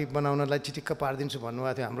बनावटी बनाउनलाई चिटिक्क पारिदिन्छु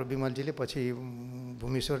भन्नुभएको थियो हाम्रो विमलजीले, पछि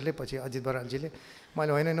भूमेश्वरले, पछि अजित बरालजीले।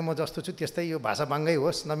 मैले होइन म जस्तो छु त्यस्तै यो भाषा बाङ्गै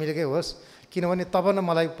होस्, नमिलेकै होस्, किनभने तब न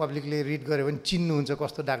मलाई पब्लिकले रिड गर्यो भने चिन्नुहुन्छ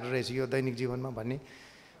कस्तो डाक्टर रहेछ यो दैनिक जीवनमा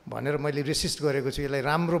भनेर मैले रेसिस्ट गरेको छु यसलाई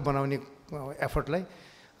राम्रो बनाउने एफर्टलाई।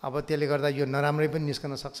 अब त्यसले गर्दा यो नराम्रै पनि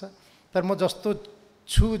निस्कन सक्छ। तर म जस्तो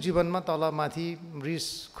छु जीवनमा, तल माथि,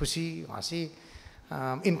 रिस खुसी हाँसी,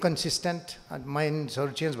 इन्कन्सिस्टेन्ट,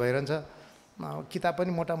 माइन्ड्सहरू चेन्ज भइरहन्छ। किताब पनि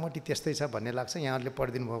मोटामोटी त्यस्तै छ भन्ने लाग्छ। यहाँहरूले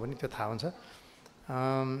पढिदिनु भयो भने त्यो थाहा हुन्छ।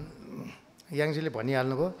 याङजीले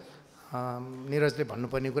भनिहाल्नुभयो, निरजले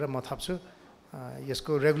भन्नुपर्ने कुरा म थप्छु।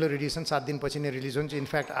 यसको रेगुलर एडिसन 7 दिनपछि नै रिलिज हुन्छ।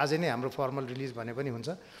 इनफ्याक्ट आजै नै हाम्रो फर्मल रिलिज भने पनि हुन्छ।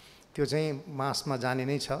 त्यो चाहिँ मासमा जाने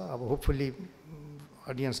नै छ। अब होपफुल्ली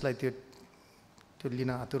अडियन्सलाई त्यो लिन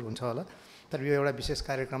आतुर हुन्छ होला। तर यो एउटा विशेष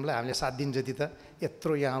कार्यक्रमलाई हामीले 7 दिन जति त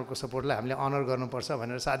यत्रो यहाँहरूको सपोर्टलाई हामीले अनर गर्नुपर्छ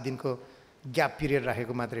भनेर 7 दिनको ग्याप पिरियड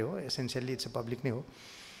राखेको मात्रै हो। एसेन्सियल्ली इट्स पब्लिक नै हो।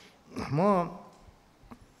 म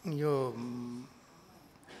यो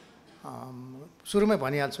सुरुमै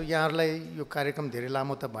भनिहाल्छु, यहाँहरूलाई यो कार्यक्रम धेरै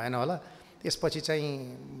लामो त भएन होला। यसपछि चाहिँ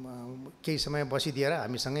केही समय बसिदिएर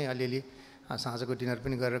हामीसँगै अलिअलि साँझको डिनर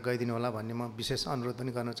पनि गरेर गइदिनु होला भन्ने म विशेष अनुरोध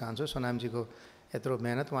पनि गर्न चाहन्छु। सोनामजीको यत्रो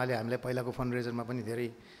मेहनत, उहाँले हामीलाई पहिलाको फन्ड रेजरमा पनि धेरै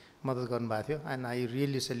मद्दत गर्नुभएको थियो। And I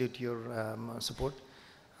really salute your support.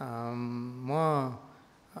 म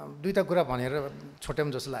दुईवटा कुरा भनेर छोट्याउँ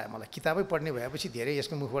जस्तो लाग्यो मलाई। किताबै पढ्ने भएपछि धेरै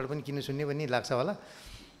यसको मुखबाट पनि किन्नु सुन्ने पनि लाग्छ होला।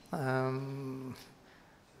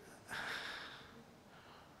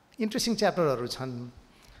 इन्ट्रेस्टिङ च्याप्टरहरू छन्।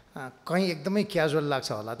 कहीँ एकदमै क्याजुअल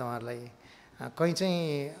लाग्छ होला तपाईँहरूलाई, कहीँ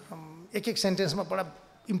चाहिँ एक सेन्टेन्समा बडा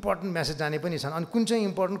इम्पोर्टेन्ट मेसेज जाने पनि छन्। अनि कुन चाहिँ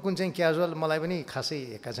इम्पोर्टेन्ट कुन चाहिँ क्याजुअल मलाई पनि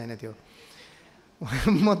खासै हेक्का छैन त्यो।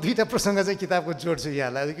 म दुईवटा प्रसङ्ग चाहिँ किताबको जोड्छु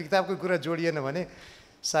यहाँलाई। किताबको कुरा जोडिएन भने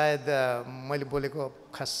सायद मैले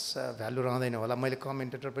बोलेको खास भ्यालु रहँदैन होला। मैले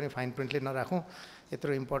कमेन्टेटर पनि फाइन प्रिन्टले नराखौँ,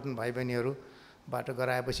 यत्रो इम्पोर्टेन्ट भाइ बहिनीहरूबाट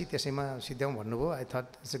गराएपछि त्यसैमा सिध्याउँ भन्नुभयो। I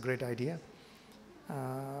thought it's a great idea.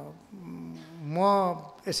 म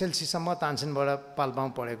एसएलसीसम्म तानसेनबाट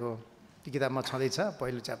पाल्पामा पढेको, त्यो किताबमा छँदैछ,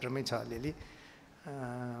 पहिलो च्याप्टरमै छ अलिअलि।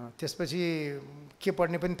 त्यसपछि के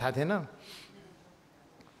पढ्ने पनि थाहा थिएन।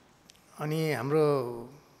 अनि हाम्रो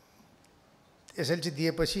एसएलसी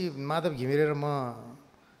दिएपछि माधव घिमिरे र म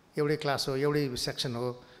एउटै क्लास हो, एउटै सेक्सन हो।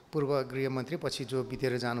 पूर्व गृहमन्त्री, पछि जो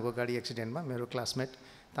बितेर जानुभयो गाडी एक्सिडेन्टमा, मेरो क्लासमेट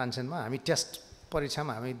तानसेनमा। हामी टेस्ट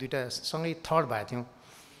परीक्षामा हामी दुईवटा सँगै थर्ड भएको थियौँ।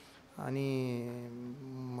 अनि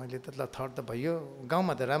मैले त ल थर्ड त भइयो।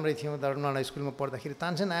 गाउँमा त राम्रै थियौँ, दरनडा स्कुलमा पढ्दाखेरि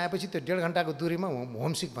तानसेन आएपछि त्यो 1.5 घन्टाको दुरीमा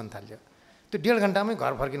होमसिक बन्न थाल्यो। त्यो 1.5 घन्टामै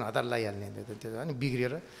घर फर्किन हतार लगाइहाल्ने त्यो। अनि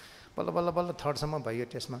बिग्रिएर बल्ल थर्डसम्म भइयो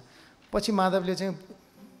टेस्टमा। पछि माधवले चाहिँ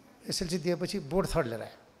एसएलसी दिएपछि बोर्ड थर्ड लिएर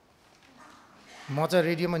आयो। म चाहिँ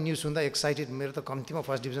रेडियोमा न्युज सुन्दा एक्साइटेड, मेरो त कम्तीमा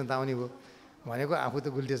फर्स्ट डिभिजन त आउने भयो भनेको। आफू त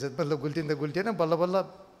गुल्टिएछ, बल्ल गुल्टिएन, बल्ल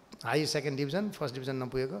high second division, first division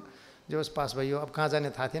नपुगेको। जो होस् पास भयो। अब कहाँ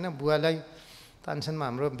जाने थाहा थिएन। बुवालाई तानसेनमा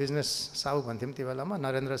हाम्रो बिजनेस साहु भन्थ्यौँ त्यो बेलामा,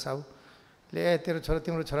 नरेन्द्र साहुले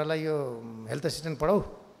तिम्रो छोरालाई यो हेल्थ एसिस्टेन्ट पढाऊ,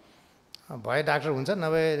 भए डाक्टर हुन्छ,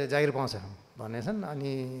 नभए जागिर पाउँछ भनेछन्।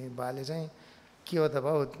 अनि बाले चाहिँ के हो त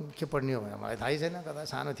भाउ, के पढ्ने हो भने मलाई थाहै छैन, कता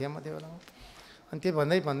सानो थिएँ म त्यो बेलामा। अनि त्यो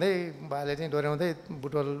भन्दै बाले चाहिँ डोर्याउँदै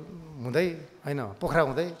बुटोल हुँदै होइन पोखरा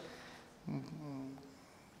हुँदै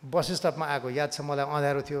बस स्टपमा आएको याद छ मलाई।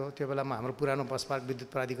 अँध्यारो थियो त्यो बेलामा, हाम्रो पुरानो बस पार्क विद्युत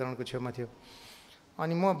प्राधिकरणको छेउमा थियो।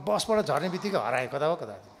 अनि म बसबाट झर्ने बित्तिकै हराएँ, कता हो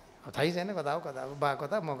थाहै छैन, कता हो बा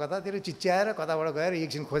कता, म कतातिर चिच्याएर कताबाट गएर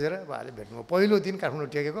एकछिन खोजेर बाले भेट्नुभयो। पहिलो दिन काठमाडौँ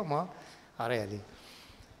टेकेको म हराइहालेँ।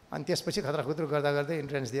 अनि त्यसपछि खतराखुत्रु गर्दा गर्दै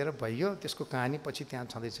इन्ट्रेन्स दिएर भइयो, त्यसको कहानी पछि त्यहाँ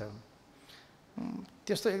छँदैछ।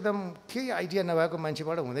 त्यस्तो एकदम केही आइडिया नभएको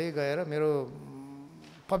मान्छेबाट हुँदै गएर मेरो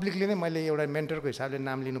पब्लिकली नै मैले एउटा मेन्टरको हिसाबले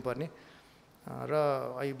नाम लिनुपर्ने र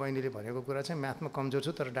अहिले बहिनीले भनेको कुरा चाहिँ म्याथमा कमजोर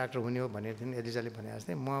छु तर डाक्टर हुने हो भनेको थिइन् एलिजाले भने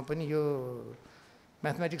जस्तै। म पनि यो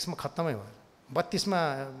म्याथमेटिक्समा खत्तमै हो।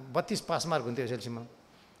 32 पास मार्क हुन्थ्यो एसएलसीमा,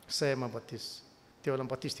 100मा 32, त्यो बेला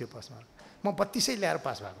 32 थियो पास मार्क। म 32 ल्याएर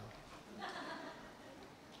पास भएको।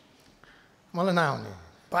 मलाई नआउने,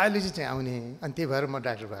 बायोलोजी चाहिँ आउने, अनि त्यही भएर म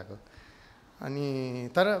डाक्टर भएको।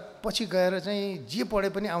 अनि तर पछि गएर चाहिँ जे पढे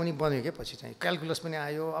पनि आउने बन्यो क्या। पछि चाहिँ क्यालकुलस पनि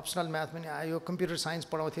आयो, अप्सनल म्याथ पनि आयो, कम्प्युटर साइन्स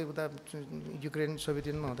पढाउँथेँ उता युक्रेन सोभियत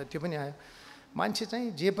युनियनमा हुँदा त्यो पनि आयो। मान्छे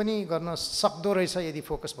चाहिँ जे पनि गर्न सक्दो रहेछ यदि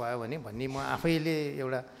फोकस भयो भने भन्ने म आफैले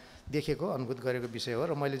एउटा देखेको अनुभूत गरेको विषय हो।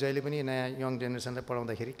 र मैले जहिले पनि नयाँ यङ जेनेरेसनलाई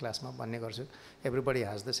पढाउँदाखेरि क्लासमा भन्ने गर्छु, everybody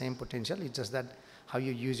has the same potential, it's just that how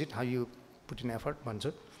you use it, how you put in effort भन्छु।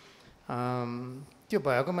 त्यो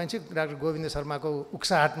भएको मान्छे डाक्टर गोविन्द शर्माको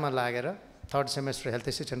उक्साहाटमा लागेर 3rd सेमेस्टर हेल्थ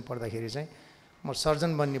एसिस्टेन्ट पढ्दाखेरि चाहिँ म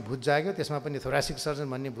सर्जन बन्ने भूत जाग्यो। त्यसमा पनि थोरासिक सर्जन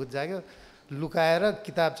भन्ने भूत जाग्यो। लुकाएर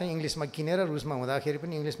किताब चाहिँ इङ्ग्लिसमा किनेर रुसमा हुँदाखेरि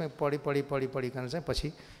पनि इङ्ग्लिसमै पढिकन चाहिँ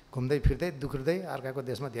पछि घुम्दै फिर्दै दुख्दै अर्काको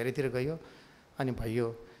देशमा धेरैतिर गयो अनि भइयो।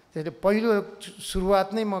 त्यसले पहिलो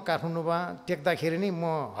सुरुवात नै म काठमाडौँमा टेक्दाखेरि नै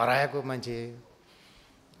म हराएको मान्छे।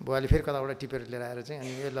 बुवाले फेरि कताबाट टिपेर लिएर आएर चाहिँ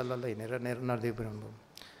अनि ल हिँडेर नरदेव पुर्याउनु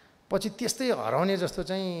भयो। पछि त्यस्तै हराउने जस्तो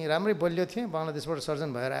चाहिँ राम्रै बलियो थिएँ। बङ्गलादेशबाट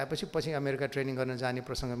सर्जन भएर आएपछि पछि अमेरिका ट्रेनिङ गर्न जाने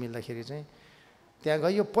प्रसङ्ग मिल्दाखेरि चाहिँ त्यहाँ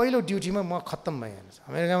गयो। पहिलो ड्युटीमा म खत्तम भएँ।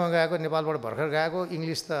 अमेरिकामा गएको, नेपालबाट भर्खर गएको,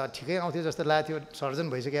 इङ्ग्लिस त ठिकै आउँथ्यो जस्तो लाग्थ्यो, सर्जन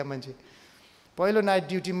भइसक्यो मान्छे। पहिलो नाइट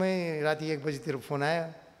ड्युटीमै राति 1 बजीतिर फोन आयो,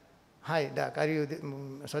 हाई डाक are you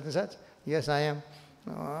surgeon such? Yes I am.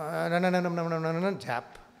 झ्याप,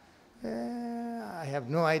 I have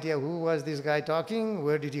no idea who was this guy talking,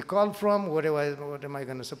 where did he call from, what am I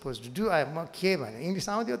going to supposed to do? म के भने English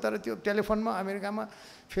आउँथ्यो तर त्यो टेलिफोनमा अमेरिकामा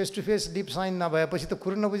face to face lip sign नभएपछि त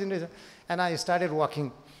कुरो नबुझिने रहेछ। And I started walking.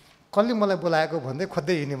 कसले मलाई बोलाएको भन्दै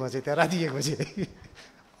खोज्दै हिँडेँ म चाहिँ त्यहाँ राति 1 बजी।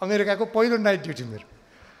 अमेरिकाको पहिलो नाइट ड्युटी मेरो,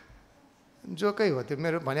 जोकै हो त्यो,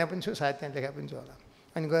 मेरो भने पनि छु, सायद त्यहाँ लेखा पनि छु होला।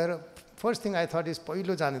 अनि गएर first thing I thought is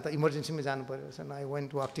पहिलो जाने त इमर्जेन्सीमा जानु पऱ्यो। So I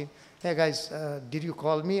went walked in, hey guys did you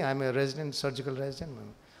call me, I M A resident, surgical resident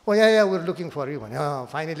भन्नु। ओ या we are looking for you भने।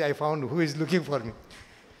 Finally I found who is looking for me.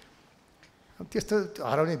 त्यस्तो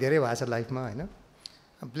हराउने धेरै भएको छ लाइफमा होइन।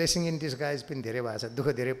 ब्लेसिङ इन दिस गाइज पनि धेरै भएको छ। दुःख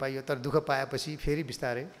धेरै पाइयो तर दुःख पाएपछि फेरि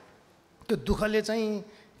बिस्तारै त्यो दुःखले चाहिँ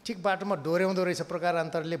ठिक बाटोमा डोर्याउँदो रहेछ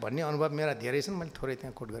प्रकारान्तरले भन्ने अनुभव मेरा धेरै छन्। मैले थोरै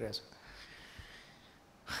त्यहाँ कोट गरेको छु।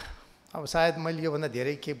 अब सायद मैले योभन्दा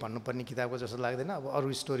धेरै के भन्नुपर्ने किताबको जस्तो लाग्दैन। अब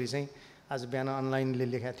अरू स्टोरी चाहिँ आज बिहान अनलाइनले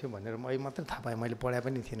लेखाएको थियो भनेर मैले मात्रै थाहा पाएँ, मैले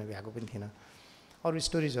पढाएको पनि थिइनँ, भ्याएको पनि थिइनँ। अरू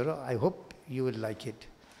स्टोरिजहरू I hope you will like it.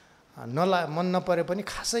 मन नपरे पनि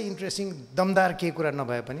खासै इन्ट्रेस्टिङ दमदार केही कुरा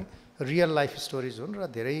नभए पनि रियल लाइफ स्टोरिज हुन्।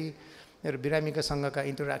 र धेरै मेरो बिरामीकासँगका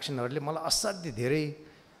इन्टरेक्सनहरूले मलाई असाध्यै धेरै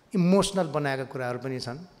इमोसनल बनाएका कुराहरू पनि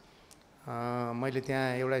छन्। मैले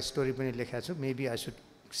त्यहाँ एउटा स्टोरी पनि लेखेको छु, maybe I should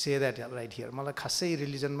say that right here. मलाई खासै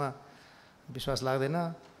रिलिजनमा विश्वास लाग्दैन।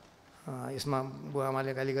 यसमा बुवा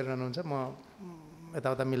आमाले गाली गरिरहनुहुन्छ, म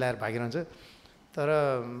यताउता मिलाएर भागिरहन्छु। तर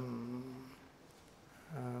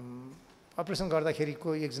अपरेसन गर्दाखेरिको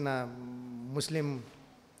एकजना मुस्लिम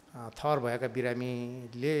थर भएका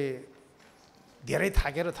बिरामीले धेरै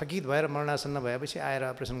थाकेर थकित भएर मरणासन्न भएपछि आएर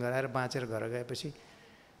अपरेसन गराएर बाँचेर घर गएपछि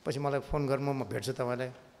पछि मलाई फोन गर, म भेट्छु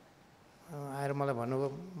तपाईँलाई। आएर मलाई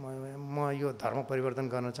भन्नुभयो म यो धर्म परिवर्तन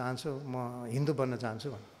गर्न चाहन्छु, म हिन्दू बन्न चाहन्छु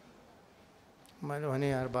भने। मैले भने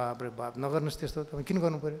यार बाप रे बाप, नगर्नुहोस् त्यस्तो, तपाईँ किन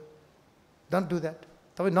गर्नु पऱ्यो? डोन्ट डु द्याट,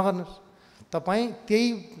 तपाईँ नगर्नुहोस्। तपाईँ त्यही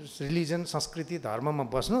रिलिजन संस्कृति धर्ममा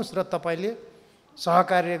बस्नुहोस् र तपाईँले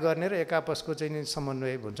सहकार्य गर्ने र एक आपसको चाहिँ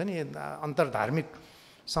समन्वय हुन्छ नि, अन्तर्धार्मिक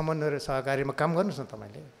समन्वय र सहकार्यमा काम गर्नुहोस् न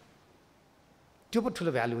तपाईँले। त्यो पो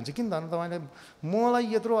ठुलो भ्यालु हुन्छ। किन भन्नु, तपाईँले मलाई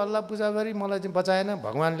यत्रो अल्लाह पूजा गरी मलाई चाहिँ बचाएन,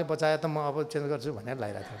 भगवान्ले बचाए त म अब चेन्ज गर्छु भनेर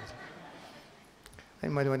लागिरहेको थियो। अनि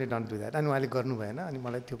मैले भने डन्ट डु द्याट। अनि उहाँले गर्नु भएन। अनि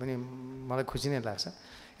मलाई त्यो पनि मलाई खुसी नै लाग्छ।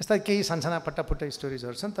 यस्ता केही सानसाना फट्टाफुट्टा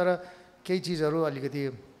स्टोरिजहरू छन्, तर केही चिजहरू अलिकति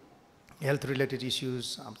हेल्थ रिलेटेड इस्युज,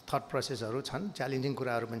 थट प्रोसेसहरू छन्, च्यालेन्जिङ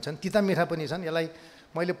कुराहरू पनि छन्, तिता मिठा पनि छन्। यसलाई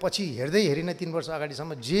मैले पछि हेर्दै हेरिनँ 3 वर्ष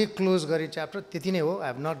अगाडिसम्म जे क्लोज गरेँ च्याप्टर त्यति नै हो। I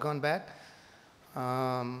have not gonna back.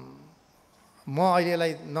 म अहिले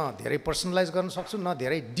यसलाई न धेरै पर्सनलाइज गर्न सक्छु न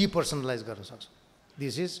धेरै डिपर्सनलाइज गर्न सक्छु।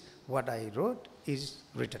 This is what I wrote is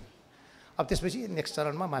return. अब त्यसपछि नेक्स्ट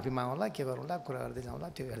चरणमा माफी मागौँला, के गरौँला, कुरा गर्दै जाउँला,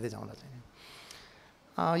 त्यो हेर्दै जाउँला चाहिँ।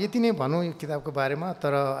 यति नै भनौँ यो किताबको बारेमा।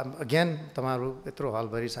 तर अगेन तपाईँहरू यत्रो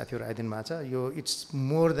हलभरि साथीहरू आइदिनु भएको छ। यो it's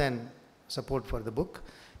more than support for the book.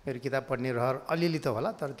 मेरो किताब पढ्ने रहर अलिअलि त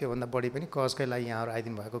होला, तर त्योभन्दा बढी पनि कजकै लागि यहाँहरू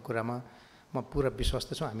आइदिनु भएको कुरामा म पुरा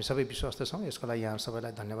विश्वस्त छु, हामी सबै विश्वस्त छौँ। यसको लागि यहाँहरू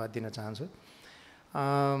सबैलाई धन्यवाद दिन चाहन्छु।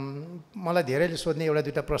 मलाई धेरैले सोध्ने एउटा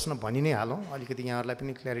दुईवटा प्रश्न भनि नै हालौँ, अलिकति यहाँहरूलाई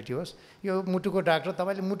पनि क्ल्यारिटी होस्। यो मुटुको डाक्टर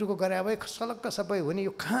तपाईँले मुटुको गरे अब सलक्क सबै हो नि,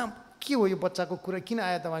 यो कहाँ के हो, यो बच्चाको कुरा किन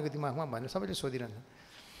आयो तपाईँको दिमागमा भनेर सबैले सोधिरहन्छ।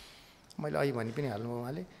 मैले अहिले भनि पनि हाल्नु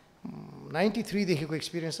उहाँले 93 देखिको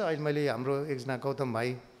एक्सपिरियन्स छ। अहिले मैले हाम्रो एकजना गौतम भाइ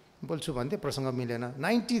बोल्छु भन्थेँ, प्रसङ्ग मिलेन।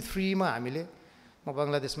 93 मा हामीले म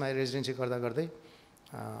बङ्गलादेशमा रेजिडेन्सी गर्दा गर्दै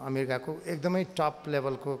अमेरिकाको एकदमै टप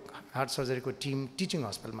लेभलको हार्ट सर्जरीको टिम टिचिङ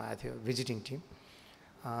हस्पिटलमा आएको थियो, भिजिटिङ टिम।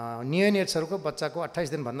 नियोनेट्सहरूको बच्चाको 28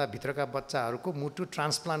 दिनभन्दा भित्रका बच्चाहरूको मुटु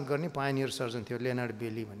ट्रान्सप्लान्ट गर्ने पायनियर सर्जन थियो, लेनार्ड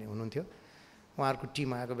बेली भन्ने हुनुहुन्थ्यो। उहाँहरूको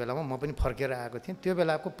टिम आएको बेलामा म पनि फर्केर आएको थिएँ। त्यो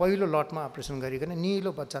बेलाको पहिलो लटमा अपरेसन गरिकन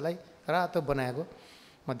निलो बच्चालाई रातो बनाएको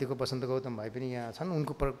मध्येको बसन्त गौतम भाइ पनि यहाँ छन्।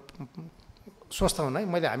 उनको स्वस्थ हुन है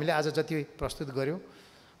हामीले आज जति प्रस्तुत गऱ्यौँ,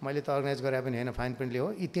 मैले त अर्गनाइज गरे पनि होइन, फाइन प्रिन्टले हो।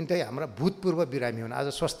 यी तिनटै हाम्रा भूतपूर्व बिरामी हुन्,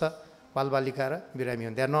 आज स्वस्थ बालबालिका र बिरामी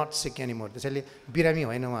हुन्। They are not sick anymore. त्यसैले बिरामी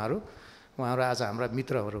होइन उहाँहरू आज हाम्रा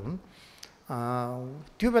मित्रहरू हुन्।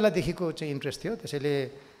 त्यो बेलादेखिको चाहिँ इन्ट्रेस्ट थियो। त्यसैले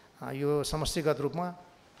यो समष्टिगत रूपमा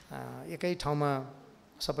एकै ठाउँमा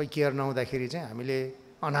सबै केयर नहुँदाखेरि चाहिँ हामीले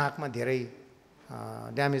अनाहकमा धेरै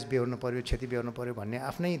ड्यामेज बेहोर्नु पऱ्यो, क्षति बेहोर्नु पऱ्यो भन्ने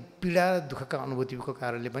आफ्नै पीडा र दुःखका अनुभूतिको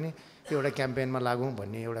कारणले पनि एउटा क्याम्पेनमा लागौँ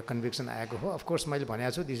भन्ने एउटा कन्भिक्सन आएको हो। अफकोर्स मैले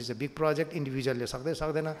भनेको छु, this is a big project, इन्डिभिजुअलले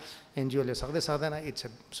सक्दैन, एनजिओले सक्दैन, it's a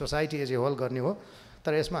society as a whole गर्ने हो।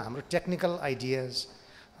 तर यसमा हाम्रो टेक्निकल आइडियाज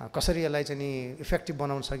कसरी यसलाई चाहिँ नि इफेक्टिभ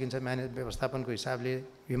बनाउन सकिन्छ व्यवस्थापनको हिसाबले,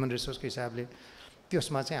 ह्युमन रिसोर्सको हिसाबले,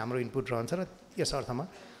 त्यसमा चाहिँ हाम्रो इनपुट रहन्छ। र यस अर्थमा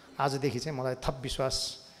आजदेखि चाहिँ मलाई थप विश्वास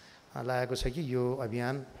लागेको छ कि यो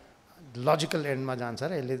अभियान लजिकल एन्डमा जान्छ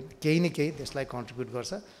र यसले केही न केही त्यसलाई कन्ट्रिब्युट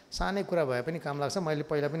गर्छ। सानै कुरा भए पनि काम लाग्छ। मैले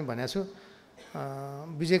पहिला पनि भनेको छु,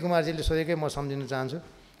 विजय कुमारजीले सोधेकै म सम्झिन चाहन्छु।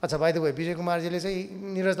 अच्छा भाइ त भयो, विजय कुमारजीले चाहिँ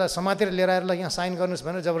निरजलाई समातेर लिएर आएर ल यहाँ साइन गर्नुहोस्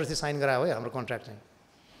भनेर जबरजस्ती साइन गरायो है हाम्रो कन्ट्र्याक्ट चाहिँ।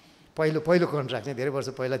 पहिलो कन्ट्र्याक्ट चाहिँ धेरै वर्ष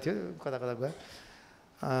पहिला थियो, कता गयो।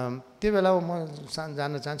 त्यो बेलामा म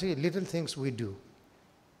जान्न चाहन्छु कि लिटल थिङ्स वी डु,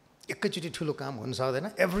 एकैचोटि ठुलो काम हुन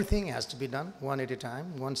सक्दैन। Everything has to be done one eight A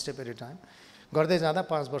time, one step at A time. गर्दै जाँदा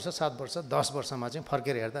 5 वर्ष 7 वर्ष 10 वर्षमा चाहिँ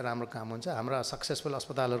फर्केर हेर्दा राम्रो काम हुन्छ। हाम्रा सक्सेसफुल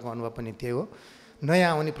अस्पतालहरूको अनुभव पनि त्यही हो,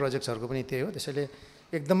 नयाँ आउने प्रोजेक्ट्सहरूको पनि त्यही हो। त्यसैले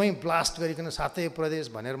एकदमै ब्लास्ट गरिकन 7 प्रदेश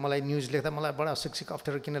भनेर मलाई न्युज लेख्दा मलाई बडा शिक्षक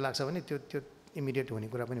अप्ठ्यारो किन लाग्छ भने त्यो इमिडिएट हुने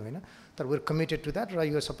कुरा पनि होइन। तर वेयर कमिटेड टु द्याट, र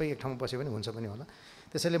यो सबै एक ठाउँमा बसे पनि हुन्छ पनि होला।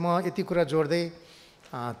 त्यसैले म यति कुरा जोड्दै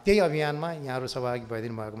त्यही अभियानमा यहाँहरू सहभागी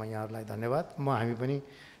भइदिनु भएकोमा यहाँहरूलाई धन्यवाद। हामी पनि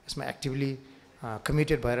यसमा एक्टिभली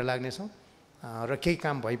कमिटेड भएर लाग्नेछौँ र केही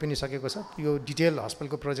काम भइ पनि सकेको छ। यो डिटेल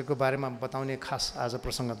हस्पिटलको प्रोजेक्टको बारेमा बताउने खास आज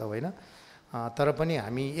प्रसङ्ग त होइन, तर पनि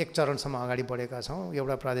हामी एक चरणसम्म अगाडि बढेका छौँ।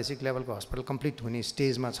 एउटा प्रादेशिक लेभलको हस्पिटल कम्प्लिट हुने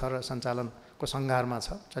स्टेजमा छ र सञ्चालनको सङ्घारमा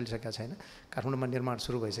छ, चलिसकेका छैन। काठमाडौँमा निर्माण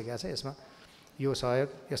सुरु भइसकेको छ।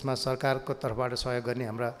 यसमा सरकारको तर्फबाट सहयोग गर्ने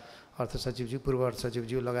हाम्रा अर्थ सचिवज्यू, पूर्व अर्थ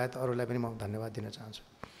सचिवज्यू लगायत अरूलाई पनि म धन्यवाद दिन चाहन्छु।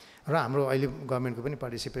 र हाम्रो अहिले गभर्मेन्टको पनि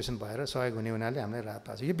पार्टिसिपेसन भएर सहयोग हुने हुनाले हामीलाई राहत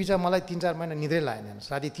पाएको छ। यो बिचमा मलाई 3-4 महिना निद्रै लागेन।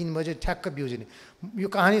 राति 3 बजे ठ्याक्क बिउजिने यो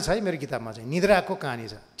कहानी छ है मेरो किताबमा चाहिँ, निद्राको कहानी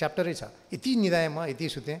छ, च्याप्टरै छ। यति निदाएँ म, यति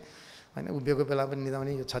सुतेँ होइन, उभिएको बेला पनि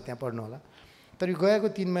निदाउने, यो छ त्यहाँ पढ्नु होला। तर यो गएको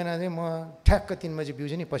 3 महिना चाहिँ म ठ्याक्क 3 बजे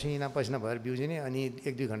बिउजिने, पसिना भएर बिउजिने, अनि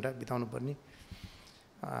 1-2 घन्टा बिताउनु पर्ने।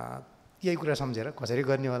 यही कुरा सम्झेर कसरी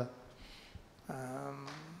गर्ने होला।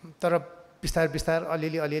 तर बिस्तार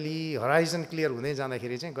अलिअलि हराइजन क्लियर हुँदै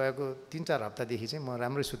जाँदाखेरि चाहिँ गएको 3-4 हप्तादेखि चाहिँ म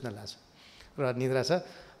राम्रै सुत्न लाग्छु र निद्रा छ।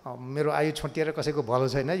 मेरो आयु छोटिएर कसैको भलो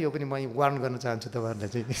छैन, यो पनि म वार्न गर्न चाहन्छु तपाईँहरूलाई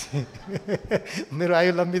चाहिँ। मेरो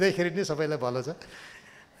आयु लम्बिँदैखेरि नै सबैलाई भलो छ।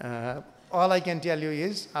 All I can tell you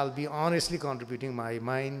is I'll be honestly contributing my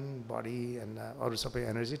mind, body and अरू सबै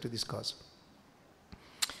एनर्जी टु दिस कज।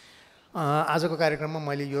 आजको कार्यक्रममा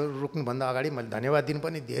मैले यो रोक्नुभन्दा अगाडि मैले धन्यवाद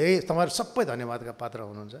दिनुपर्ने धेरै, तपाईँहरू सबै धन्यवादका पात्र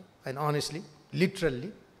हुनुहुन्छ एन्ड अनेस्टली लिटरल्ली।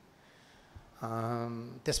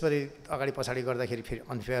 त्यसपछि अगाडि पछाडि गर्दाखेरि फेरि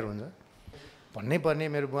अनफेयर हुन्छ भन्नै पर्ने।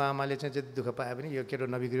 मेरो बुवा आमाले चाहिँ जति दुःख पाए पनि यो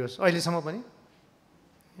केटो नबिग्रियोस् अहिलेसम्म पनि,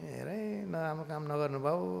 हेरै नराम्रो काम नगर्नु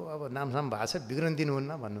भयो, अब नामसाम भएको छ बिग्रन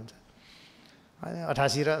दिनुहुन्न भन्नुहुन्छ।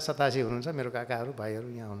 88 र 87 हुनुहुन्छ मेरो काकाहरू भाइहरू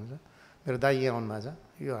यहाँ हुनुहुन्छ। मेरो दाइ यहाँ आउनुभएको छ।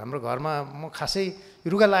 यो हाम्रो घरमा म खासै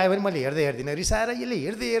रुगा लगायो भने मैले हेर्दिनँ, रिसाएर यसले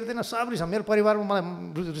हेर्दैन, सब रिसाउँछ। मेरो परिवारमा मलाई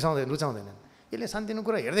रुचाउँदैन। यसले सानोतिनो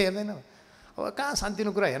कुरा हेर्दैन। अब कहाँ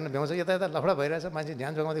सानोतिनो कुरा हेर्न भ्याउँछ, यता लफडा भइरहेछ, मान्छे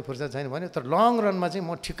ध्यान जोगाउँदै फुर्सद छैन भने। तर लङ रनमा चाहिँ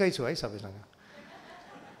म ठिकै छु है सबैसँग,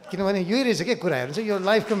 किनभने यही रहेछ के कुरा हेर्नु चाहिँ यो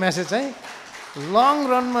लाइफको मेसेज चाहिँ लङ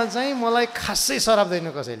रनमा चाहिँ मलाई खासै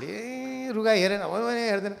सराप्दैन कसैले। रुगा हेरेन भने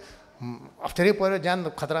हेर्दैन, अप्ठ्यारै पऱ्यो,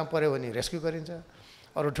 ज्यान खतरामा पऱ्यो भने रेस्क्यु गरिन्छ।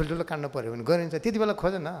 अरू ठुल्ठुलो काण्ड पऱ्यो भने गरिन्छ। त्यति बेला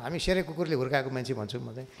खोजेन, हामी सेरे कुकुरले हुर्काएको मान्छे भन्छु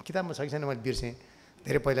म चाहिँ। किताबमा छ कि छैन मैले बिर्सेँ,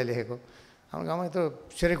 धेरै पहिला लेखेको। हाम्रो गाउँमा त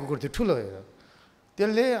सेरे कुकुर थियो ठुलो,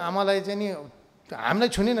 त्यसले आमालाई चाहिँ नि हामीलाई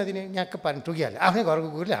छुनै नदिने, यहाँको पानी टोकिहाल्यो, आफ्नै घरको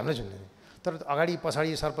कुकुरले हामीलाई छुनै नदिने। तर अगाडि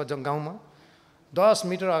पछाडि गाउँमा 10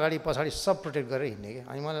 मिटर अगाडि पछाडि सब प्रोटेक्ट गरेर हिँड्ने कि।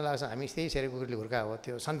 अनि मलाई लाग्छ हामी त्यही सेरे कुकुरले हुर्काएको हो।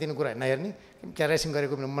 त्यो शान्तिनो कुरा नहेर्ने, क्यारेसिङ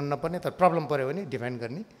गरेको पनि मन नपर्ने, तर प्रब्लम पऱ्यो भने डिफेन्ड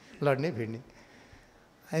गर्ने, लड्ने, भिड्ने।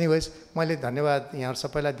 एनिवेज मैले धन्यवाद यहाँहरू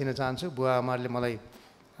सबैलाई दिन चाहन्छु। बुवा आमाहरूले मलाई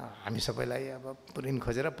हामी सबैलाई अब ऋण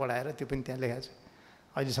खोजेर पढाएर त्यो पनि त्यहाँ लेखाएको छ।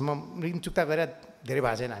 अहिलेसम्म ऋण चुक्ता गरेर धेरै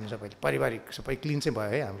भएको छैन, हामी सबैले पारिवारिक सबै क्लिन चाहिँ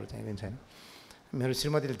भयो है, हाम्रो चाहिँ ऋण छैन। मेरो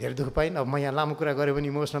श्रीमतीले धेरै दुःख पाइन्। अब म यहाँ लामो कुरा गरेँ भने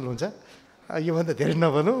इमोसनल हुन्छ, योभन्दा धेरै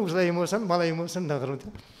नभनौँ, उसलाई इमोसन मलाई इमोसन नगरौँ।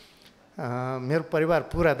 त्यो मेरो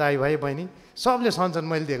परिवार पुरा दाइ भाइ बहिनी सबले सहन्छन्,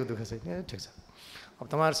 मैले दिएको दुःख छैन। ठिक छ,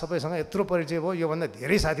 अब तपाईँहरू सबैसँग यत्रो परिचय भयो, योभन्दा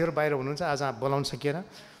धेरै साथीहरू बाहिर हुनुहुन्छ, आज बोलाउन सकिएन।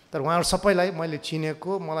 तर उहाँहरू सबैलाई मैले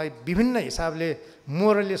चिनेको, मलाई विभिन्न हिसाबले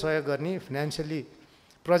मोरली सहयोग गर्ने, फाइनेन्सियली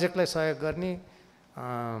प्रोजेक्टलाई सहयोग गर्ने,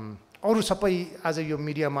 अरू सबै आज यो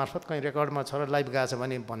मिडिया मार्फत कहीँ रेकर्डमा छ र लाइभ गएको छ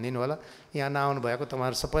भने भनिदिनु होला। यहाँ नआउनु भएको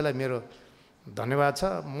तपाईँहरू सबैलाई मेरो धन्यवाद छ।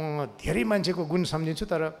 म धेरै मान्छेको गुण सम्झिन्छु,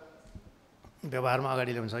 तर व्यवहारमा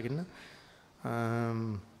अगाडि ल्याउन सकिन्न।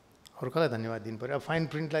 अरू कसलाई धन्यवाद दिनु पऱ्यो? अब फाइन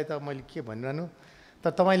प्रिन्टलाई त मैले के भनिरहनु, तर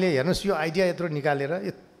तपाईँले हेर्नुहोस् यो आइडिया यत्रो निकालेर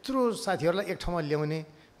यत्रो साथीहरूलाई एक ठाउँमा ल्याउने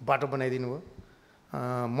बाटो बनाइदिनु भयो।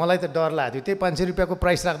 मलाई त डर लाग्थ्यो, त्यही 500 रुपियाँको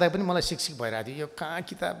प्राइस राख्दा पनि मलाई सिक भइरहेको थियो, यो कहाँ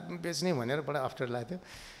किताब बेच्ने भनेर बडा अप्ठ्यारो लाग्थ्यो।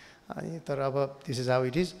 अनि तर अब this is how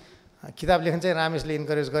it is. किताब लेख्न चाहिँ रामेशले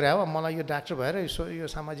इन्करेज गरे हो, मलाई यो डाक्टर भएर यो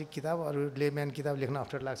सामाजिक किताब अरू लेम्यान किताब लेख्न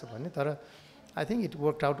अप्ठ्यारो लाग्छ भन्ने, तर I think it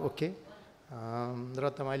work out okay. र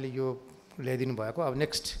तपाईँले यो ल्याइदिनु भएको, अब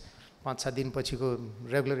नेक्स्ट 5-7 दिनपछिको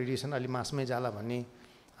रेगुलर एडिसन अलि मासमै जाला भन्ने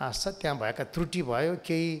आश छ। त्यहाँ भएका त्रुटि भयो,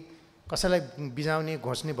 केही कसैलाई बिजाउने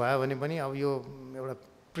घोच्ने भयो भने पनि अब यो एउटा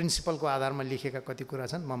प्रिन्सिपलको आधारमा लेखेका कति कुरा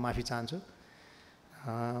छन्, म माफी चाहन्छु।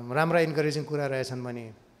 राम्रा इन्करेजिङ कुरा रहेछन् भने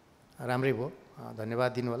राम्रै भयो,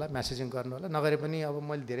 धन्यवाद दिनु होला, म्यासेजिङ गर्नु होला। नगरे पनि अब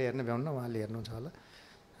मैले धेरै हेर्न भ्याउन्न, उहाँले हेर्नुहुन्छ होला।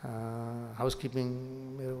 हाउसकिपिङ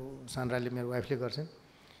मेरो सान्द्राले मेरो वाइफले गर्छन्।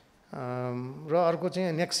 र अर्को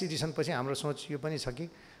चाहिँ नेक्स्ट एडिसन पछि हाम्रो सोच यो पनि छ कि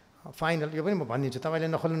फाइनल, यो पनि म भनिदिन्छु, तपाईँले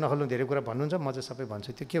नखोल्नु धेरै कुरा भन्नुहुन्छ, म चाहिँ सबै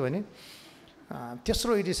भन्छु। त्यो के भने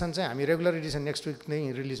तेस्रो एडिसन चाहिँ हामी रेगुलर एडिसन नेक्स्ट विक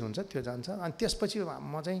नै रिलिज हुन्छ, त्यो जान्छ। अनि त्यसपछि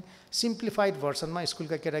म चाहिँ सिम्प्लिफाइड भर्सनमा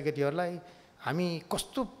स्कुलका केटाकेटीहरूलाई हामी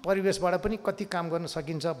कस्तो परिवेशबाट पनि कति काम गर्न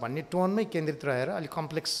सकिन्छ भन्ने टोनमै केन्द्रित रहेर अलिक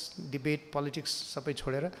कम्प्लेक्स डिबेट पोलिटिक्स सबै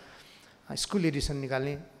छोडेर स्कुल एडिसन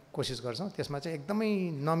निकाल्ने कोसिस गर्छौँ। त्यसमा चाहिँ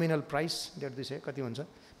एकदमै नमिनल प्राइस 150-200 कति हुन्छ,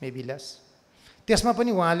 मेबी लेस। त्यसमा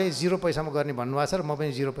पनि उहाँले 0 पैसामा गर्ने भन्नुभएको छ र म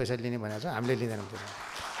पनि 0 पैसा लिने भनेको छु, हामीले लिँदैनौँ। त्यो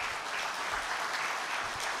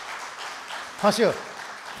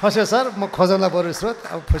फस्यो सर, म खोजौँला बरु स्रोत।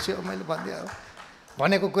 अब फस्यो, मैले भनिदिएँ, अब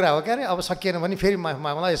भनेको कुरा हो क्या अरे। अब सकिएन भने फेरि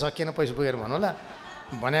मलाई सकिएन पैसा पुगेर भन्नु होला,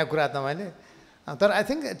 भनेको कुरा तपाईँले। तर I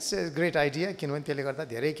think it's a great idea, किनभने त्यसले गर्दा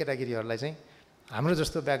धेरै केटाकेटीहरूलाई चाहिँ हाम्रो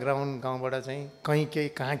जस्तो ब्याकग्राउन्ड गाउँबाट चाहिँ कहीँ केही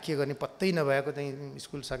कहाँ के गर्ने पत्तै नभएको चाहिँ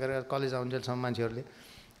स्कुल सकेर कलेज आउन्जेलसम्म मान्छेहरूले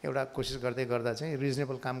एउटा कोसिस गर्दै गर्दा चाहिँ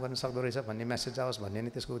रिजनेबल काम गर्न सक्दो रहेछ भन्ने मेसेज आओस् भन्ने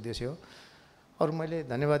नै त्यसको उद्देश्य हो। अरू मैले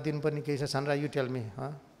धन्यवाद दिनुपर्ने केही छ सान्द्रा, यु टेल मी।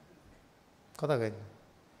 कता गयो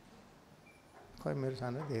खै मेरो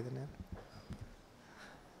सान्द्रा देख्दैन।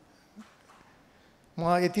 म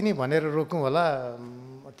यति नै भनेर रोकौँ होला,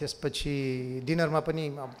 त्यसपछि डिनरमा पनि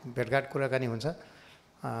भेटघाट कुराकानी हुन्छ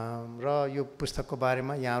र यो पुस्तकको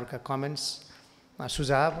बारेमा यहाँहरूका कमेन्ट्स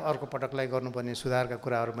सुझाव अर्को पटकलाई गर्नुपर्ने सुधारका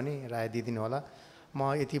कुराहरू पनि राय दिइदिनु होला।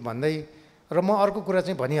 म यति भन्दै र म अर्को कुरा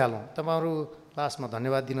चाहिँ भनिहालौँ, तपाईँहरू लास्टमा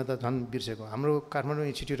धन्यवाद दिन त झन् बिर्सेको। हाम्रो Kathmandu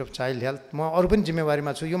institute of child health, म अरू पनि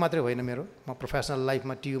जिम्मेवारीमा छु, यो मात्रै होइन मेरो, म प्रोफेसनल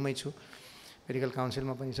लाइफमा टियुमै छु, मेडिकल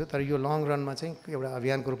काउन्सिलमा पनि छु, तर यो लङ रनमा चाहिँ एउटा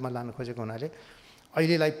अभियानको रूपमा लान खोजेको हुनाले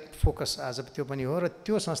अहिलेलाई फोकस आज त्यो पनि हो। र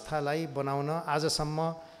त्यो संस्थालाई बनाउन आजसम्म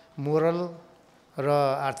मोरल र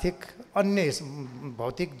आर्थिक अन्य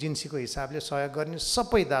भौतिक जिन्सीको हिसाबले सहयोग गर्ने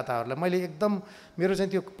सबै दाताहरूलाई मैले एकदम, मेरो चाहिँ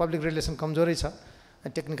त्यो पब्लिक रिलेसन कमजोरै छ,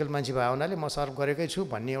 टेक्निकल मान्छे भएको हुनाले म सर्भ गरेकै छु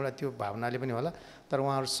भन्ने एउटा त्यो भावनाले पनि होला। तर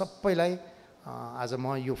उहाँहरू सबैलाई आज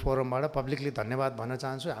म यो फोरमबाट पब्लिकली धन्यवाद भन्न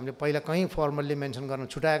चाहन्छु। हामीले पहिला कहीँ फर्मल्ली मेन्सन गर्न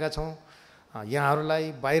छुटाएका छौँ,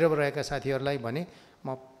 यहाँहरूलाई बाहिर रहेका साथीहरूलाई भने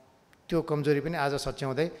म त्यो कमजोरी पनि आज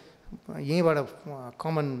सच्याउँदै यहीँबाट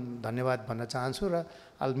कमन धन्यवाद भन्न चाहन्छु। र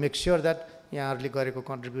आई मेक स्योर द्याट यहाँहरूले गरेको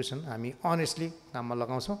कन्ट्रिब्युसन हामी अनेस्टली काममा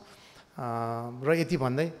लगाउँछौँ। र यति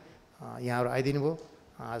भन्दै यहाँहरू आइदिनु भयो,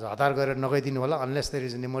 आज हतार गरेर नगइदिनु होला, unless there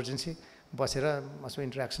is an emergency, बसेर मसँग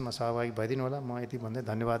इन्टरेक्सनमा सहभागी भइदिनु होला। म यति भन्दै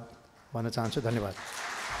धन्यवाद भन्न चाहन्छु। धन्यवाद।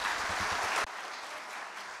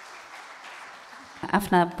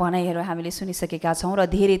 आफ्ना भनाइहरू हामीले सुनिसकेका छौँ र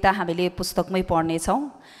धेरै त हामीले पुस्तकमै पढ्नेछौँ।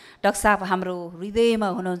 डाक्टर साहब हाम्रो हृदयमा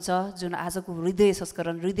हुनुहुन्छ, जुन आजको हृदय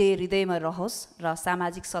संस्करण हृदयमा रहोस् र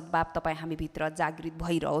सामाजिक सद्भाव तपाईँ हामीभित्र जागृत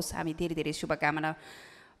भइरहोस्, हामी धेरै धेरै शुभकामना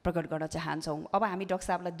प्रकट गर्न चाहन्छौँ। अब हामी डाक्टर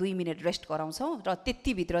साहबलाई 2 मिनट रेस्ट गराउँछौँ र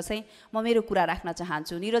त्यतिभित्र चाहिँ म मेरो कुरा राख्न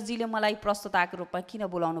चाहन्छु। निरजजीले मलाई प्रस्तुताको रूपमा किन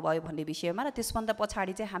बोलाउनु भयो भन्ने विषयमा, र त्यसभन्दा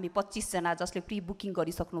पछाडि चाहिँ हामी 25 जना जसले प्री बुकिङ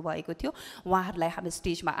गरिसक्नु भएको थियो उहाँहरूलाई हामी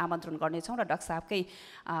स्टेजमा आमन्त्रण गर्नेछौँ र डाक्टर साहबकै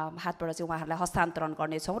हातबाट चाहिँ उहाँहरूलाई हस्तान्तरण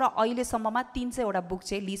गर्नेछौँ र अहिलेसम्ममा 300 वटा बुक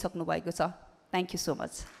चाहिँ लिइसक्नु भएको छ। Thank you so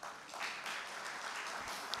much.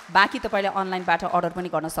 बाँकी तपाईँले अनलाइनबाट अर्डर पनि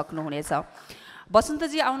गर्न सक्नुहुनेछ।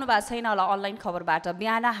 बसन्तजी आउनु भएको छैन होला अनलाइन खबरबाट,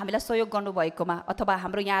 बिहान हामीलाई सहयोग गर्नुभएकोमा अथवा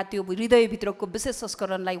हाम्रो यहाँ त्यो हृदयभित्रको विशेष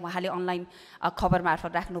संस्करणलाई उहाँले अनलाइन खबर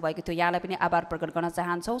मार्फत राख्नुभएको थियो, यहाँलाई पनि आभार प्रकट गर्न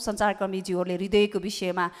चाहन्छौँ। सञ्चारकर्मीज्यूहरूले हृदयको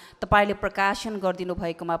विषयमा तपाईँले प्रकाशन गरिदिनु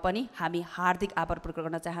भएकोमा पनि हामी हार्दिक आभार प्रकट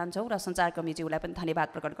गर्न चाहन्छौँ र सञ्चारकर्मीज्यूलाई पनि धन्यवाद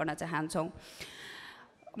प्रकट गर्न चाहन्छौँ।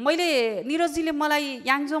 मैले निरजजीले मलाई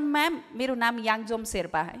याङजोम म्याम, मेरो नाम याङजोम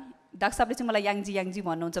शेर्पा है, डाक्टर साहबले चाहिँ मलाई याङजी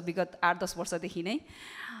भन्नुहुन्छ विगत 8-10 वर्षदेखि नै।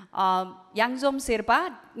 याङजोम शेर्पा,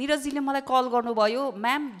 निरजजीले मलाई कल गर्नुभयो,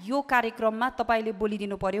 म्याम यो कार्यक्रममा तपाईँले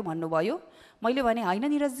बोलिदिनु पर्यो भन्नुभयो। मैले भने होइन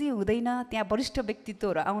निरजजी, हुँदैन, त्यहाँ वरिष्ठ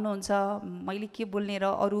व्यक्तित्वहरू आउनुहुन्छ, मैले के बोल्ने र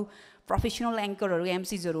अरू प्रोफेसनल एङ्करहरू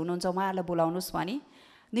एमसिजहरू हुनुहुन्छ उहाँहरूलाई बोलाउनुहोस् भने।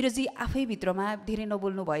 निरजजी आफै भित्रमा धेरै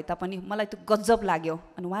नबोल्नु भए तापनि मलाई त्यो गजब लाग्यो।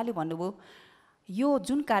 अनि उहाँले भन्नुभयो यो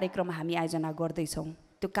जुन कार्यक्रम हामी आयोजना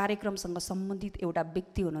गर्दैछौँ त्यो कार्यक्रमसँग सम्बन्धित एउटा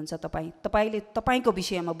व्यक्ति हुनुहुन्छ तपाईँले तपाईँको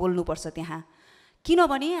विषयमा बोल्नुपर्छ त्यहाँ,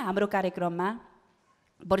 किनभने हाम्रो कार्यक्रममा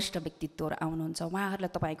वरिष्ठ व्यक्तित्वहरू आउनुहुन्छ,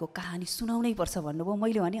 उहाँहरूलाई तपाईँको कहानी सुनाउनै पर्छ भन्नुभयो।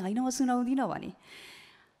 मैले भने होइन म सुनाउँदिनँ भने।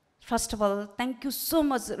 First of all thank you so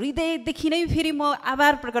much. हृदयदेखि नै फेरि म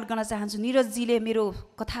आभार प्रकट गर्न चाहन्छु, निरजजीले मेरो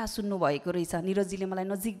कथा सुन्नुभएको रहेछ, निरजजीले मलाई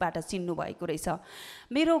नजिकबाट चिन्नु भएको रहेछ।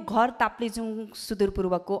 मेरो घर ताप्लेजुङ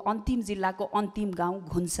सुदूरपूर्वको अन्तिम जिल्लाको अन्तिम गाउँ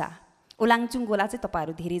घुन्सा, ओलाङचुङ गोला चाहिँ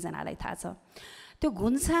तपाईँहरू धेरैजनालाई थाहा छ। त्यो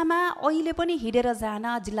घुन्सामा अहिले पनि हिँडेर जान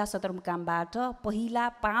जिल्ला सदरमुकामबाट पहिला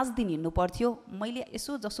 5 दिन हिँड्नु पर्थ्यो। मैले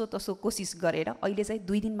यसो जसो तसो कोसिस गरेर अहिले चाहिँ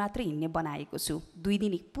 2 दिन मात्रै हिँड्ने बनाएको छु। 2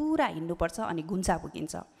 दिन पुरा हिँड्नुपर्छ अनि घुन्सा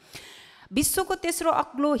पुगिन्छ। विश्वको तेस्रो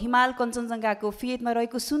अग्लो हिमाल कञ्चनजङ्घाको फेदमा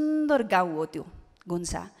रहेको सुन्दर गाउँ हो त्यो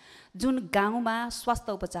घुन्सा, जुन गाउँमा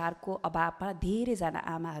स्वास्थ्य उपचारको अभावमा धेरैजना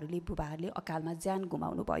आमाहरूले बुबाहरूले अकालमा ज्यान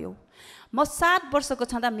गुमाउनु भयो। म 7 वर्षको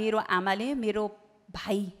छँदा मेरो आमाले मेरो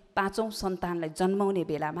भाइ 5औं सन्तानलाई जन्माउने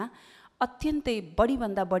बेलामा अत्यन्तै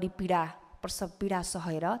बढीभन्दा बढी प्रसव पीडा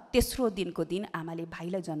सहेर तेस्रो दिनको दिन आमाले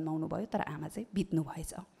भाइलाई जन्माउनु भयो, तर आमा चाहिँ बित्नु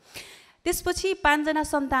भएछ। त्यसपछि 5 जना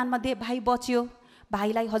सन्तानमध्ये भाइ बच्यो,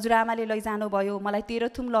 भाइलाई हजुरआमाले लैजानु भयो, मलाई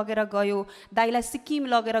तेह्रथुम लगेर गयो, दाइलाई सिक्किम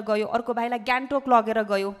लगेर गयो, अर्को भाइलाई गान्तोक लगेर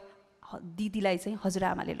गयो, दिदीलाई चाहिँ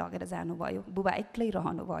हजुरआमाले लगेर जानुभयो, बुबा एक्लै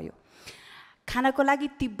रहनुभयो। खानाको लागि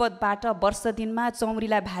तिब्बतबाट वर्ष दिनमा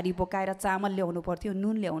चौरीलाई भारी बोकाएर चामल ल्याउनु पर्थ्यो,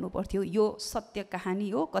 नुन ल्याउनु पर्थ्यो। यो सत्य कहानी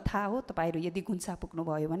हो, कथा हो। तपाईँहरू यदि घुन्सा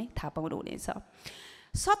पुग्नुभयो भने थाहा पाउनुहुनेछ।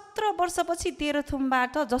 17 वर्षपछि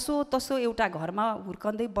तेह्रथुमबाट जसो तसो एउटा घरमा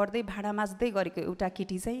हुर्कँदै बढ्दै भाँडा माझ्दै गरेको एउटा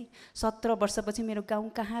केटी चाहिँ 17 वर्षपछि मेरो गाउँ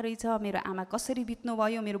कहाँ रहेछ, मेरो आमा कसरी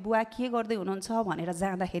बित्नुभयो, मेरो बुवा के गर्दै हुनुहुन्छ भनेर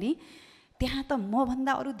जाँदाखेरि त्यहाँ त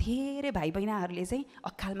मभन्दा अरू धेरै भाइ बहिनीहरूले चाहिँ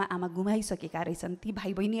अकालमा आमा गुमाइसकेका रहेछन्। ती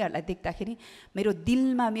भाइ बहिनीहरूलाई देख्दाखेरि मेरो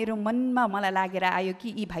दिलमा मेरो मनमा मलाई लागेर आयो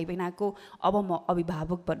कि यी भाइ बहिनीको अब म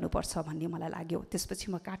अभिभावक बन्नुपर्छ भन्ने मलाई लाग्यो। त्यसपछि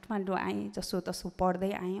म काठमाडौँ आएँ, जसो तसो पढ्दै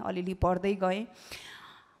आएँ, अलिअलि पढ्दै गएँ।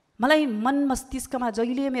 मलाई मन मस्तिष्कमा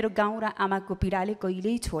जहिले मेरो गाउँ र आमाको पीडाले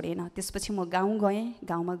कहिल्यै छोडेन। त्यसपछि म गाउँ गएँ,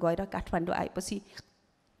 गाउँमा गएर काठमाडौँ आएपछि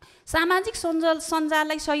सामाजिक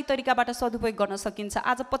सञ्जाललाई सही तरिकाबाट सदुपयोग गर्न सकिन्छ।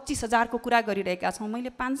 आज 25,000 को कुरा गरिरहेका छौँ,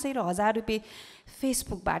 मैले 500 र 1000 रुपियाँ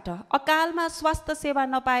फेसबुकबाट अकालमा स्वास्थ्य सेवा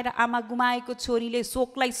नपाएर आमा गुमाएको छोरीले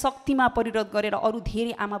शोकलाई शक्तिमा परिणत गरेर अरू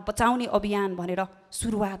धेरै आमा बचाउने अभियान भनेर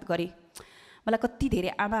सुरुवात गरेँ। मलाई कति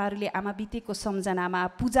धेरै आमाहरूले आमा बितेको सम्झनामा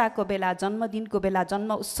पूजाको बेला, जन्मदिनको बेला,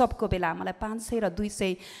 जन्म उत्सवको बेला मलाई 500 र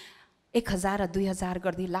 200, 1000 र 2000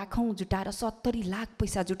 गर्दै लाखौँ जुटाएर 70 लाख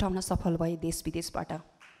पैसा जुटाउन सफल भए देश विदेशबाट।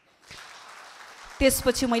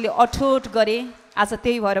 त्यसपछि मैले अठोट गरेँ। आज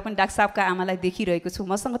त्यही भएर पनि डाक्टर साहबका आमालाई देखिरहेको छु।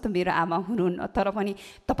 मसँग त मेरो आमा हुनुहुन्न, तर पनि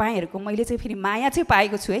तपाईँहरूको मैले चाहिँ फेरि माया चाहिँ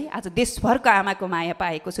पाएको छु है। आज देशभरको आमाको माया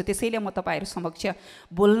पाएको छु, त्यसैले म तपाईँहरू समक्ष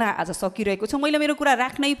बोल्न आज सकिरहेको छु। मैले मेरो कुरा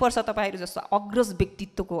राख्नै पर्छ, तपाईँहरू जस्तो अग्रज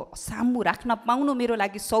व्यक्तित्वको सामु राख्न पाउनु मेरो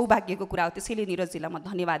लागि सौभाग्यको कुरा हो। त्यसैले निरजजीलाई म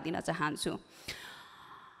धन्यवाद दिन चाहन्छु।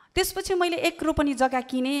 त्यसपछि मैले 1 रोपनी जग्गा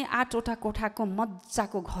किनेँ, 8वटा कोठाको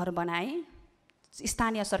मजाको घर बनाएँ।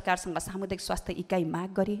 स्थानीय सरकारसँग सामुदायिक स्वास्थ्य इकाइ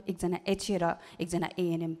माग गरेँ। 1जना एचए र 1जना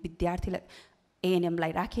एएनएम विद्यार्थीलाई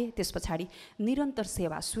एएनएमलाई राखेँ। त्यस पछाडि निरन्तर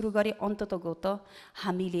सेवा सुरु गरेँ। अन्ततगत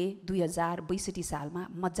हामीले 2062 सालमा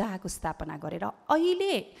मजाको स्थापना गरेर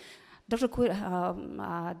अहिले डाक्टर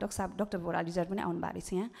बोरा रिजर्भ पनि आउनु भएको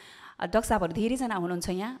रहेछ यहाँ। डाक्टर साहबहरू धेरैजना हुनुहुन्छ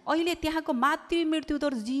यहाँ। अहिले त्यहाँको मातृ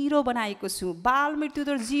मृत्युदर 0 बनाएको छु, बाल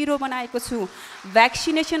मृत्युदर 0 बनाएको छु,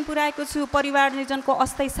 भ्याक्सिनेसन पुऱ्याएको छु, परिवार नियोजनको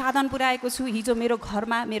अस्थायी साधन पुऱ्याएको छु। हिजो मेरो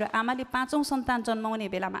घरमा मेरो आमाले 5औं सन्तान जन्माउने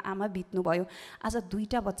बेलामा आमा बित्नुभयो। आज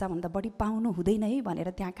 2टा बच्चाभन्दा बढी पाउनु हुँदैन है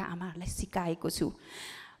भनेर त्यहाँका आमाहरूलाई सिकाएको छु।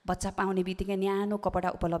 बच्चा पाउने बित्तिकै न्यानो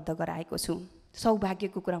कपडा उपलब्ध गराएको छु।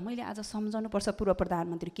 सौभाग्यको कुरा मैले आज सम्झाउनुपर्छ पूर्व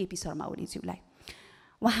प्रधानमन्त्री केपी शर्मा ओलीज्यूलाई।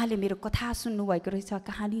 उहाँले मेरो कथा सुन्नुभएको रहेछ,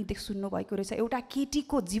 कहानी सुन्नुभएको रहेछ। एउटा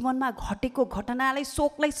केटीको जीवनमा घटेको घटनालाई,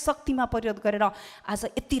 शोकलाई शक्तिमा परिणत गरेर आज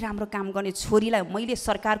यति राम्रो काम गर्ने छोरीलाई मैले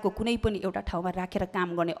सरकारको कुनै पनि एउटा ठाउँमा राखेर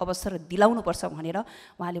काम गर्ने अवसर दिलाउनुपर्छ भनेर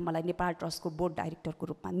उहाँले मलाई नेपाल ट्रस्टको बोर्ड डाइरेक्टरको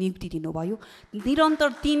रूपमा नियुक्ति दिनुभयो। निरन्तर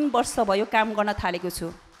 3 वर्ष भयो काम गर्न थालेको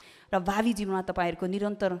छु र भावी जीवनमा तपाईँहरूको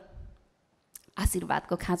निरन्तर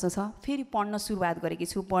आशीर्वादको खाँचो छ। फेरि पढ्न सुरुवात गरेकी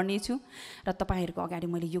छु, पढ्नेछु र तपाईँहरूको अगाडि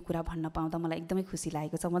मैले यो कुरा भन्न पाउँदा मलाई एकदमै खुसी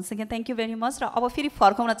लागेको छ। Once again thank you very much. र अब फेरि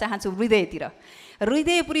फर्काउन चाहन्छु हृदयतिर।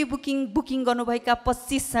 हृदयपुरी बुकिङ गर्नुभएका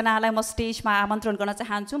 25 जनालाई म स्टेजमा आमन्त्रण गर्न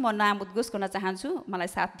चाहन्छु। म नाम उद्घोष गर्न चाहन्छु, मलाई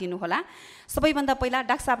साथ दिनुहोला। सबैभन्दा पहिला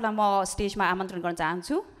डाक्टर साहबलाई म स्टेजमा आमन्त्रण गर्न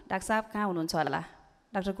चाहन्छु। डाक्टर साहब कहाँ हुनुहुन्छ होला?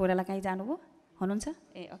 डाक्टर कोइराला कहीँ जानुभयो? हुनुहुन्छ?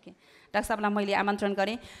 ए ओके। डाक्टर साहबलाई मैले आमन्त्रण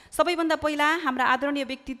गरेँ। सबैभन्दा पहिला हाम्रा आदरणीय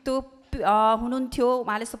व्यक्तित्व हुनुहुन्थ्यो,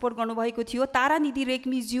 उहाँले सपोर्ट गर्नुभएको थियो, तारानिधि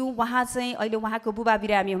रेग्मीज्यू। उहाँ चाहिँ अहिले उहाँको बुबा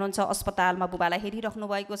बिरामी हुनुहुन्छ, अस्पतालमा बुबालाई हेरिराख्नु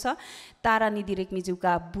भएको छ। तारानिधि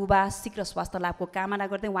रेग्मीज्यूका बुबा शीघ्र स्वास्थ्य लाभको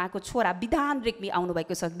कामना गर्दै उहाँको छोरा विधान रेग्मी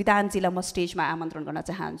आउनुभएको छ। विधानजीलाई म स्टेजमा आमन्त्रण गर्न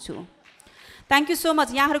चाहन्छु। Thank you so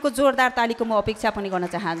much. यहाँहरूको जोरदार तालीको म अपेक्षा पनि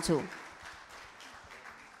गर्न चाहन्छु।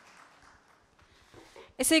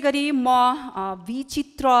 यसै गरी म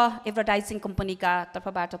विचित्र एडभर्टाइजिङ कम्पनीका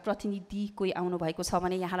तर्फबाट प्रतिनिधि कोही आउनुभएको छ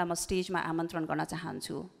भने यहाँलाई म स्टेजमा आमन्त्रण गर्न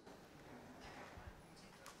चाहन्छु।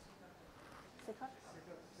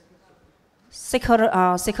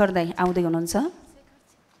 शेखर दाई आउँदै हुनुहुन्छ।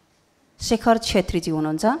 शेखर छेत्रीजी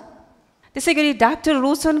हुनुहुन्छ। त्यसै गरी डाक्टर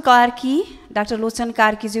लोचन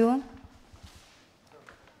कार्कीज्यू।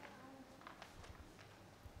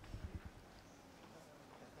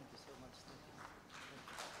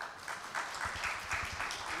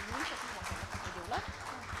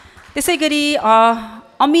 त्यसै गरी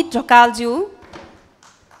अमित ढकालज्यू।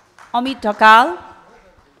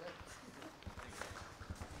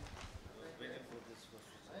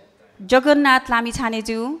 जगन्नाथ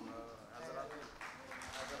लामिछानेज्यू।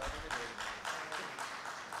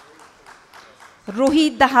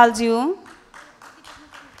 रोहित दाहालज्यू।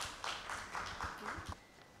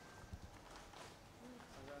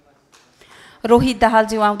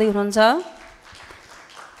 आउँदै हुनुहुन्छ।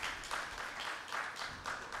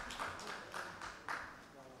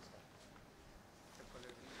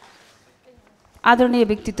 आदरणीय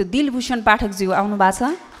व्यक्तित्व दिलभूषण पाठकज्यू आउनु भएको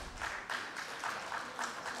छ।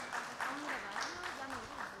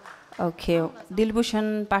 ओके,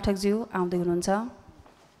 दिलभूषण पाठकज्यू आउँदै हुनुहुन्छ।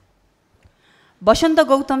 वसन्त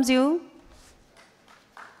गौतमज्यू।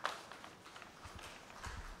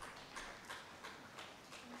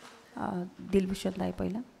 दिलभूषणलाई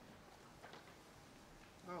पहिला।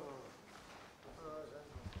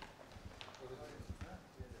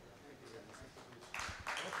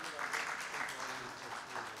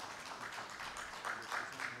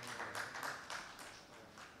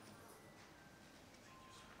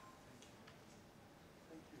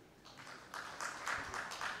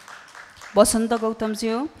 वसन्त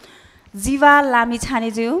गौतमज्यू। जीवा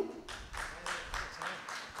लामिछानेज्यू।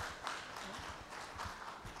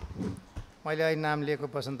 मैले अहिले नाम लिएको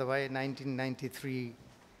वसन्त भाइ 1993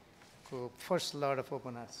 को first lord of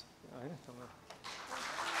open arts होइन।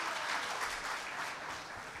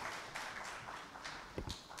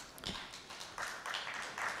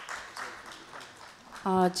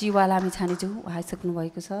 जीवा लामिछानेज्यू आइसक्नु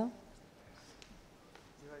भएको छ।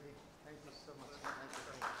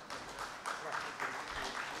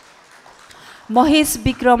 महेश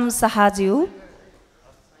विक्रम शाहज्यू।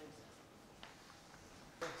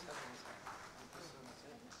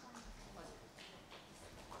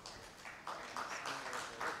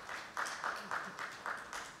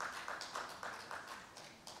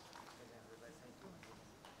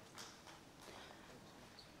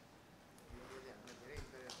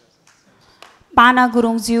 पाना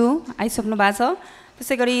गुरुङज्यू आइसक्नु भएको छ।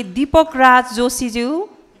 त्यसै गरी दीपक राज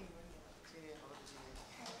जोशीज्यू।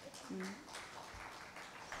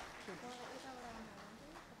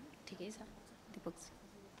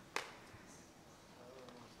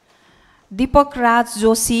 दीपक राज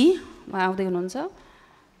जोशी। उहाँ आउँदै हुनुहुन्छ।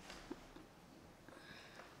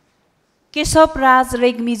 केशव राज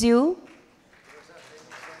रेग्मीज्यू,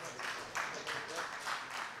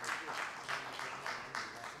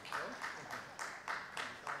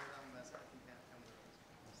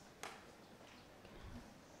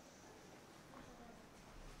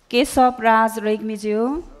 केशव राज रेग्मीज्यू,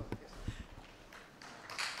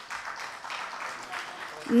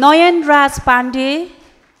 नयन राज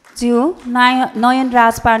पाण्डेज्यू, नयन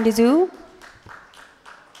राज पाण्डेज्यू,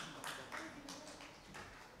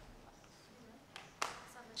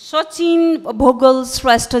 सचिन भोगल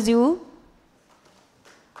श्रेष्ठज्यू,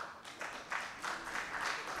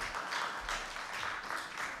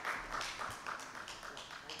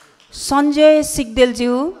 सञ्जय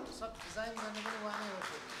सिग्देलज्यू,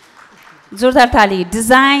 जोरदार ताली,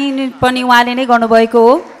 डिजाइन पनि उहाँले नै गर्नुभएको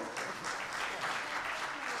हो।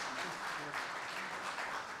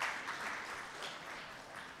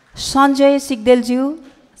 सञ्जय सिग्देलज्यू,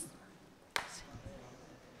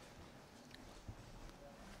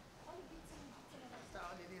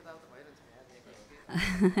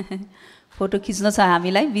 फोटो खिच्न छ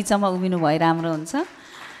हामीलाई, बिचमा उभिनु भए राम्रो हुन्छ।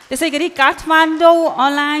 त्यसै गरी काठमाडौँ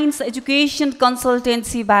अलायन्स एजुकेसन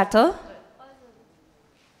कन्सल्टेन्सीबाट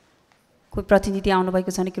कोही प्रतिनिधि आउनुभएको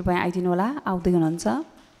छ भने कृपया आइदिनु होला, आउँदै हुनुहुन्छ।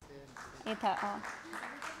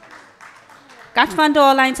 Kathmandu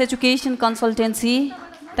alliance education consultancy,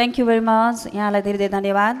 thank you very much, यहाँलाई धेरै धेरै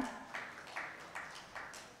धन्यवाद।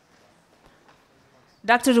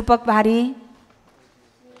 डाक्टर रूपक भारी,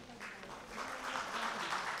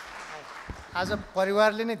 आज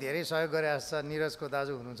परिवारले नै धेरै सहयोग गरे जस्तो छ। निरजको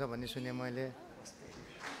दाजु हुनुहुन्छ भन्ने सुने मैले।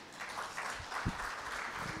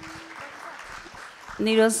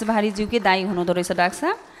 निरज भारीज्यूकै दाई हुनुहुँदो रहेछ डाक्टर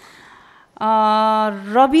साहब।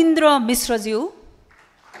 रविन्द्र मिश्रज्यू,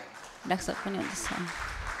 डाक्टर साहब पनि हुनुहुन्छ।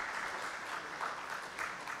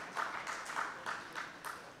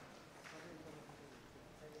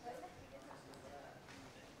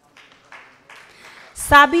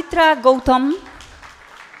 सावित्रा गौतम,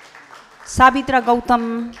 सावित्रा गौतम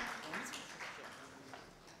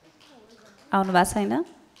आउनु भएको छैन।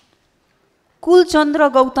 कुलचन्द्र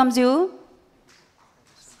गौतमज्यू,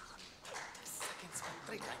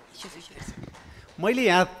 मैले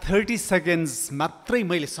यहाँ 30 सेकेन्ड्स मात्रै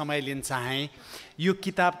मैले समय लिन चाहेँ। यो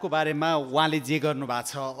किताबको बारेमा उहाँले जे गर्नुभएको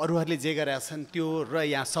छ, अरूहरूले जे गरेका छन् त्यो र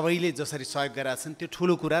यहाँ सबैले जसरी सहयोग गरेका छन् त्यो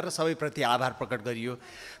ठुलो कुरा र सबैप्रति आभार प्रकट गरियो।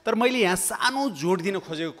 तर मैले यहाँ सानो जोड दिन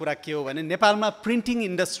खोजेको कुरा के हो भने नेपालमा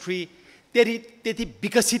प्रिन्टिङ इन्डस्ट्री त्यति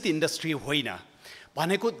विकसित इन्डस्ट्री होइन।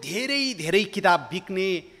 भनेको धेरै धेरै किताब बिक्ने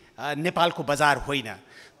नेपालको बजार होइन।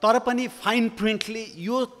 तर पनि फाइन प्रिन्टले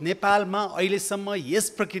यो नेपालमा अहिलेसम्म यस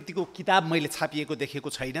प्रकृतिको किताब मैले छापिएको देखेको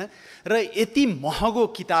छैन र यति महँगो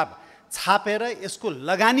किताब छापेर यसको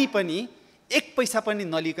लगानी पनि 1 पैसा पनि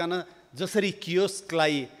नलिकन जसरी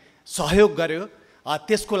कियोस्कलाई सहयोग गर्यो,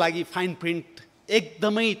 त्यसको लागि फाइन प्रिन्ट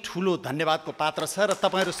एकदमै ठुलो धन्यवादको पात्र छ र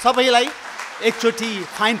तपाईहरु सबैलाई एकचोटि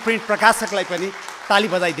फाइन प्रिन्ट प्रकाशकलाई पनि ताली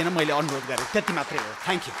बजाइदिन मैले अनुरोध गरेँ। त्यति मात्रै हो।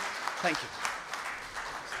 Thank you, thank you.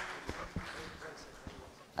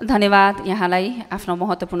 धन्यवाद यहाँलाई आफ्नो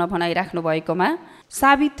महत्त्वपूर्ण भनाइ राख्नु भएकोमा।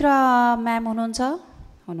 सावित्रा म्याम हुनुहुन्छ?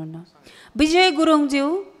 हुनुहुन्न। विजय गुरुङज्यू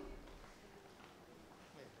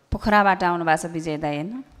पोखराबाट आउनु भएको छ, विजय दाइ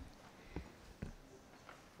हैन?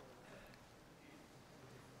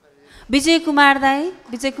 विजय कुमार दाइ,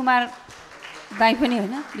 विजय कुमार दाइ पनि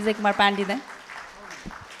होइन, विजय कुमार पाण्डे दाइ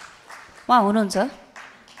उहाँ हुनुहुन्छ।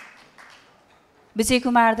 विजय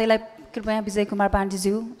कुमार दाइलाई कृपया विजय कुमार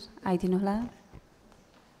पाण्डेज्यू आइदिनु होला।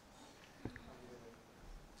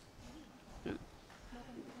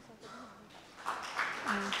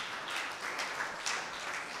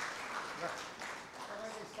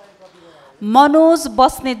 मनोज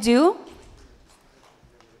बस्नेतज्यू,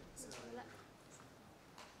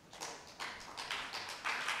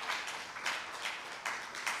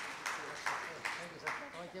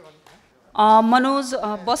 मनोज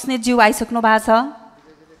बस्नेतज्यू आइसक्नु भएको छ।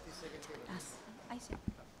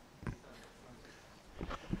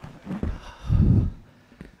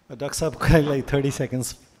 डाक्टर साहब कहिलेलाई 30 सेकेन्ड्स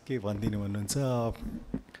के भनिदिनु भन्नुहुन्छ?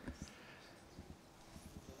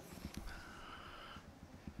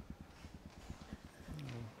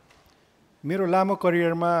 मेरो लामो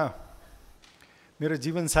करियरमा मेरो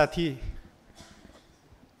जीवनसाथी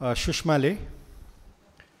सुषमाले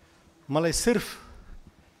मलाई सिर्फ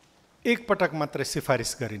एक पटक मात्र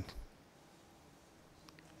सिफारिस गरिन्,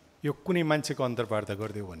 यो कुनै मान्छेको अन्तर्वार्ता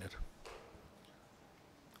गरिदेऊ भनेर।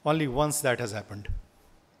 Only once that has happened.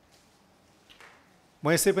 म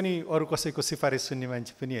यसै पनि अरू कसैको सिफारिस सुन्ने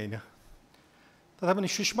मान्छे पनि होइन, तथापि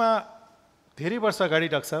सुषमा धेरै वर्ष अगाडि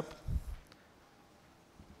डाक्टर साहब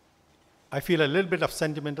I feel a little bit of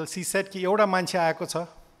sentimental. She said कि एउटा मान्छे आएको छ,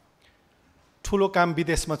 ठुलो काम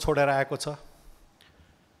विदेशमा छोडेर आएको छ,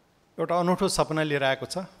 एउटा अनौठो सपना लिएर आएको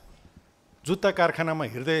छ, जुत्ता कारखानामा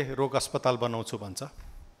हृदय रोग अस्पताल बनाउँछु भन्छ।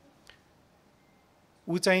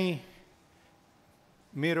 ऊ चाहिँ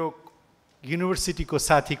मेरो युनिभर्सिटीको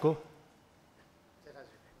साथीको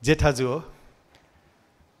जेठाजु हो,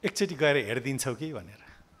 एकचोटि गएर हेरिदिन्छौ कि भनेर।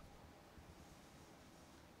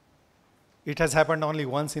 It has happened only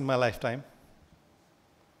once in my lifetime.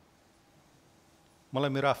 मलाई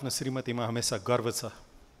मेरो आफ्नो श्रीमतीमा हमेसा गर्व छ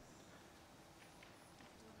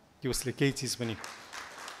कि उसले केही चिज पनि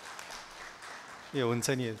यो हुन्छ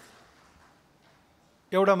नि।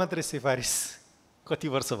 एउटा मात्रै सिफारिस, कति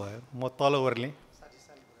वर्ष भयो, म तल ओर्लेँ,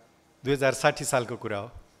 2060 सालको कुरा हो।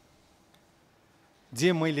 जे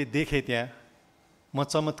मैले देखेँ त्यहाँ म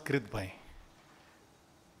चमत्कृत भएँ।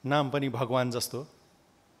 नाम पनि भगवान जस्तो,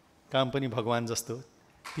 काम पनि भगवान जस्तो।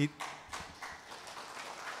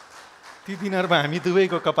 ती दिनहरुमा हामी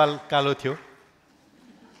दुवैको कपाल कालो थियो।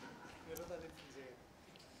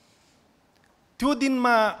 त्यो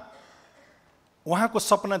दिनमा उहाँको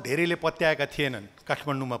सपना धेरैले पत्याएका थिएनन्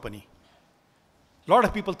काठमाडौँमा पनि। Lot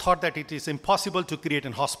of people thought that it is impossible to create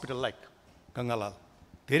an hospital like Gangalal.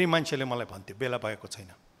 धेरै मान्छेले मलाई भन्थे बेला भएको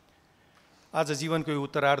छैन। आज जीवनको यो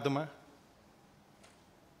उत्तरार्धमा,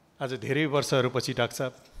 आज धेरै वर्षहरूपछि डाक्टर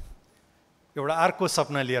साहब एउटा अर्को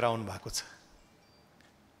सपना लिएर आउनु भएको छ।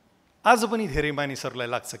 आज पनि धेरै मानिसहरूलाई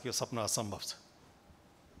लाग्छ कि यो सपना असम्भव छ।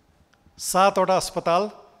 7 वटा अस्पताल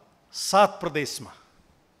 7 प्रदेशमा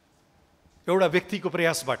एउटा व्यक्तिको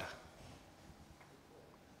प्रयासबाट।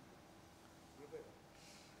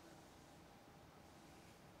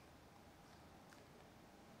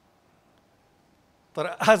 तर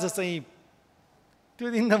आज चाहिँ त्यो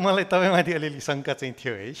दिन त मलाई तपाईमाथि अलिअलि शङ्का चाहिँ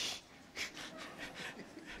थियो है।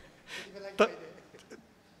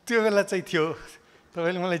 त्यो बेला चाहिँ थियो,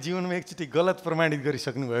 तपाईले मलाई जीवनमा एकचोटि गलत प्रमाणित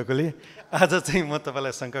गरिसक्नु भएकोले आज चाहिँ म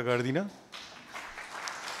तपाईलाई शङ्का गर्दिनँ।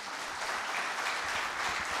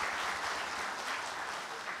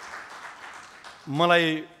 मलाई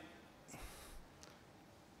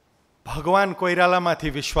भगवान कोइरालामाथि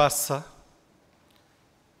विश्वास छ।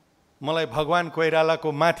 मलाई भगवान कोइरालाको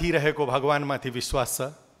माथि रहेको भगवानमाथि विश्वास छ।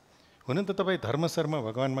 हुन त तपाईँ धर्म शर्मा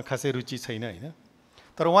भगवानमा खासै रुचि छैन हैन,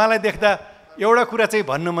 तर उहाँलाई देख्दा एउटा कुरा चाहिँ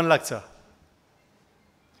भन्न मन लाग्छ।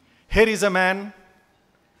 Here is a man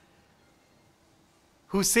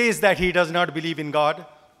who says that he does not believe in God,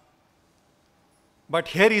 but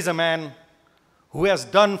here is a man who has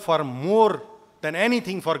done for more than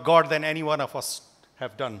anything for God than any one of us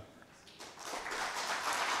have done.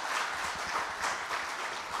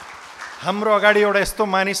 हाम्रो अगाडि एउटा यस्तो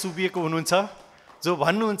मानिस उभिएको हुनुहुन्छ जो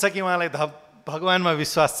भन्नुहुन्छ कि उहाँलाई भगवानमा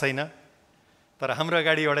विश्वास छैन, तर हाम्रो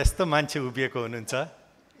अगाडि एउटा यस्तो मान्छे उभिएको हुनुहुन्छ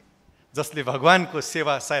जसले भगवानको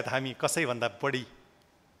सेवा सायद हामी कसैभन्दा बढी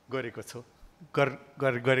गरेका छौँ।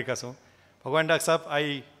 भगवान डाक्टर साहब,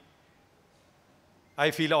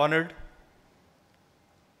 I feel honored.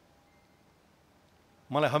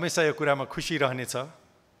 मलाई हमेसा यो कुरामा खुसी रहनेछ,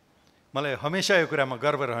 मलाई हमेसा यो कुरामा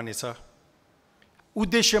गर्व रहनेछ।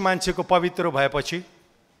 उद्देश्य मान्छेको पवित्र भएपछि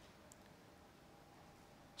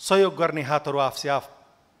सहयोग गर्ने हातहरू आफसे आफ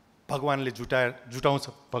भगवानले जुटाउँछ।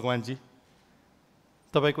 भगवानजी,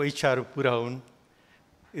 तपाईको इच्छाहरू पुरा हुन्।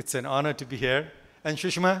 It's an honour to be here. And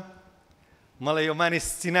Sushma, मलाई यो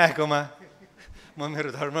मानिस चिनाएकोमा म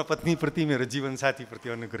मेरो धर्मपत्नीप्रति, मेरो जीवनसाथीप्रति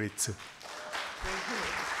अनुग्रहित छु।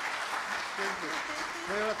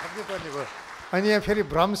 अनि यहाँ फेरि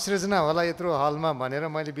भ्रम सृजना होला यत्रो हलमा भनेर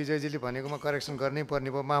मैले विजयजीले भनेकोमा करेक्सन गर्नै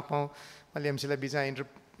पर्ने भयो। माफ पाऊँ, मैले एमसीलाई बिचमा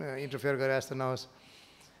इन्टरफेयर गरे जस्तो नहोस्।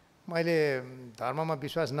 मैले धर्ममा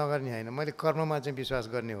विश्वास नगर्ने होइन, मैले कर्ममा चाहिँ विश्वास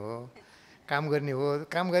गर्ने हो, काम गर्ने हो।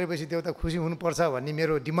 काम गरेपछि त्यो त खुसी हुनुपर्छ भन्ने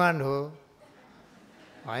मेरो डिमान्ड हो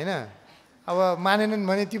होइन। अब मानेनन्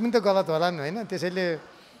भने त्यो पनि त गलत होला नि होइन। त्यसैले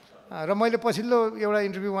र मैले पछिल्लो एउटा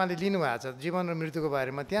इन्टरभ्यू उहाँले लिनुभएको छ जीवन र मृत्युको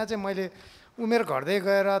बारेमा। त्यहाँ चाहिँ मैले उमेर घट्दै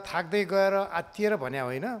गएर, थाक्दै गएर, आत्तिएर भन्या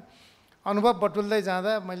होइन, अनुभव बटुल्दै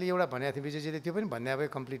जाँदा मैले एउटा भनेको थिएँ, विजयजीले त्यो पनि भन्ने भए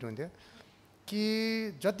कम्प्लिट हुन्थ्यो कि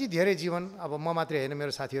जति धेरै जीवन, अब म मात्रै होइन,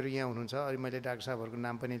 मेरो साथीहरू यहाँ हुनुहुन्छ, अनि मैले डाक्टर साहबहरूको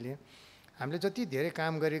नाम पनि लिएँ, हामीले जति धेरै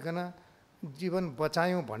काम गरिकन जीवन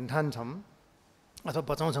बचायौँ भन्ठान्छौँ अथवा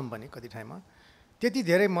बचाउँछौँ पनि कति ठाउँमा, त्यति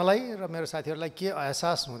धेरै मलाई र मेरो साथीहरूलाई के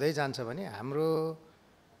एहसास हुँदै जान्छ भने हाम्रो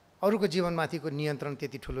अरूको जीवनमाथिको नियन्त्रण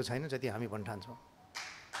त्यति ठुलो छैन जति हामी भन्ठान्छौँ।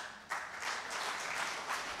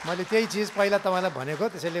 मैले त्यही चिज पहिला तपाईँलाई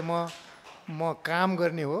भनेको, त्यसैले म काम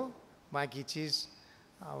गर्ने हो, बाँकी चिज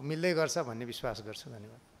मिल्दै गर्छ भन्ने विश्वास गर्छु।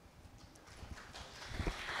 धन्यवाद।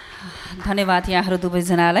 धन्यवाद यहाँहरू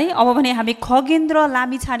दुवैजनालाई। अब भने हामी खगेन्द्र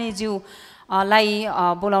लामिछानेज्यू लाई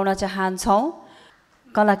बोलाउन चाहन्छौँ।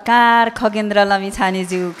 कलाकार खगेन्द्र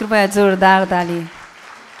लमिछानेज्यू, कृपया जोरदार ताली।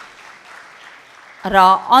 र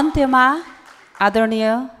अन्त्यमा आदरणीय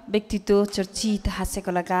व्यक्तित्व चर्चित हास्य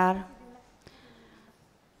कलाकार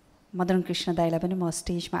मदन कृष्ण दाईलाई पनि म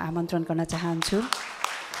स्टेजमा आमन्त्रण गर्न चाहन्छु।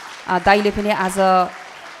 दाईले पनि आज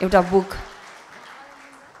एउटा बुक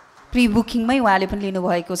प्री बुकिङमै उहाँले पनि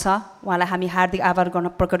लिनुभएको छ। उहाँलाई हामी हार्दिक आभार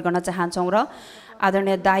प्रकट गर्न चाहन्छौँ र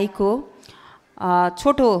आदरणीय दाईको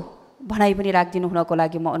छोटो भनाइ पनि राखिदिनु हुनको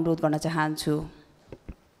लागि म अनुरोध गर्न चाहन्छु।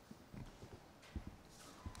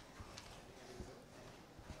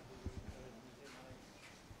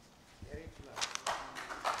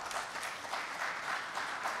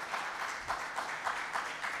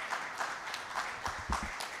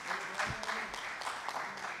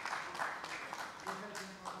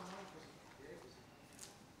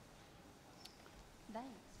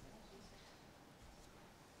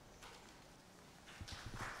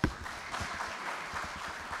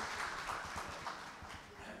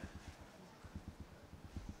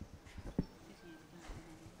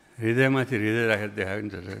 हृदयमाथि हृदय राखेर देखाएको नि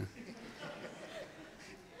त।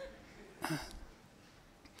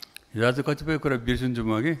 हिजो आज कतिपय कुरा बिर्सिन्छु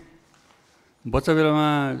म कि बच्चा बेलामा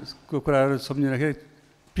को कुराहरू सम्झिँदाखेरि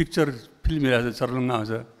पिक्चर फिल्म हेरेर चर्लङ्ग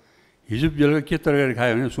आउँछ। हिजो बेलुका के तरकारी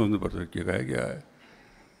खायो भने सोच्नुपर्छ के खायो के खायो।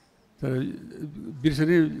 तर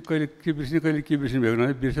बिर्सने कहिले के बिर्सिने कहिले के बिर्सिने भएको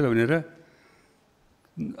नभए बिर्सेर भनेर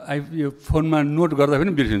यो फोनमा नोट गर्दा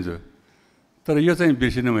पनि बिर्सिन्छु। तर यो चाहिँ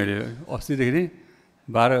बिर्सिनँ मैले। अस्तिदेखि नै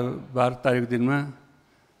 12 तारिकको दिनमा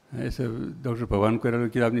यसो डाक्टर भगवान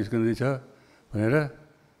कोइरालाको किताब निस्कँदैछ भनेर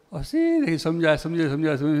अस्तिदेखि सम्झाए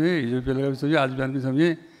हिजो बेलुका पनि सम्झेँ, आज बिहान पनि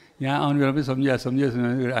सम्झेँ, यहाँ आउने बेला पनि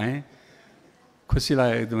सम्झाए आएँ। खुसी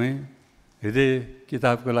लाग्यो एकदमै। हृदय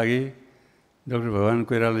किताबको लागि डाक्टर भगवान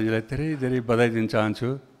कोइरालाजीलाई धेरै धेरै बधाई दिन चाहन्छु।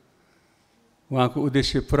 उहाँको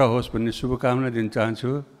उद्देश्य पुरा होस् भन्ने शुभकामना दिन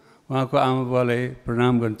चाहन्छु। उहाँको आमा बुवालाई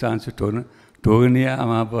प्रणाम गर्न चाहन्छु। ढोग्ने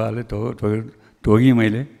आमा बुवाले ढोगेँ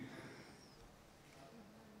मैले।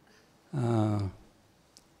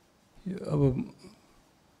 अब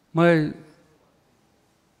मलाई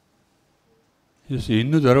यो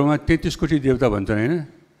हिन्दू धर्ममा 33 कोटी देवता भन्छन् होइन।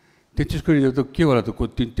 33 कोटी देवता के होला त?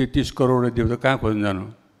 33 करोड देवता कहाँ खोज्न जानु?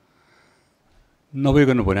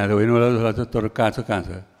 नभइकन भनेको त होइन होला त, तर कहाँ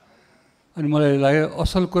छ। अनि मलाई लाग्यो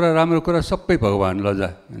असल कुरा राम्रो कुरा सबै भगवान् लजा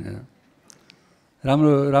भनेर।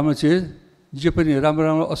 राम्रो चिज जे पनि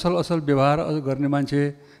राम्रो असल व्यवहार गर्ने मान्छे,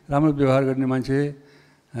 राम्रो व्यवहार गर्ने मान्छे,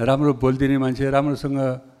 राम्रो बोलिदिने मान्छे, राम्रोसँग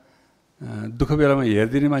दुःख बेलामा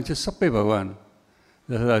हेरिदिने मान्छे सबै भगवान्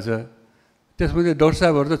जस्तो लाग्छ। त्यसपछि डाक्टर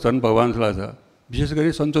साहबहरू त झन् भगवान् जस्तो लाग्छ। विशेष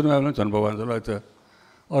गरी सञ्चालन बेलामा झन् भगवान् जस्तो लाग्छ।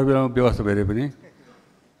 अरू बेलामा व्यवस्था भएर पनि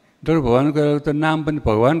डाक्टर भगवान कोइरालाको त नाम पनि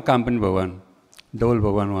भगवान्, काम पनि भगवान्, डबल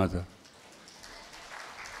भगवान् उहाँ त।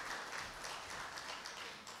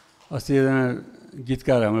 अस्ति एकजना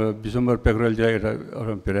गीतकार हाम्रो विश्वम्बर पेक्रोलजीलाई एउटा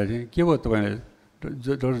भेटाएको थिएँ। के भयो तपाईँले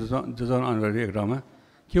जजाउन आउनुभयो एक ठाउँमा?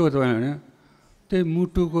 के भयो तपाईँले भने त्यही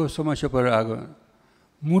मुटुको समस्या परेर आएको।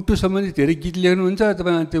 मुटु सम्बन्धी धेरै गीत लेख्नुहुन्छ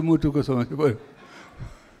तपाईँ, त्यो मुटुको समस्या पऱ्यो।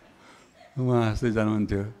 उहाँ हाँस्दै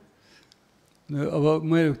जानुहुन्थ्यो। अब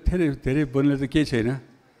मैले धेरै बोल्ने त केही छैन।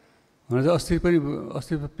 हुन चाहिँ अस्ति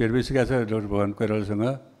भेट भइसकेको छ डाक्टर भगवान कोइरालासँग।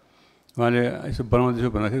 उहाँले यसो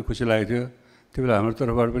बनाउँदैछु भन्दाखेरि खुसी लागेको थियो। त्यो बेला हाम्रो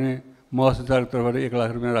तर्फबाट पनि महसुल विभागको तर्फबाट 1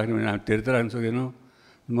 लाख रुपियाँ राख्ने भने हामी धेरै त राख्न सक्दैनौँ।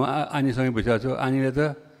 म आनीसँगै बसिरहेको छु। आनीले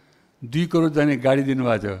त 2 करोड जाने गाडी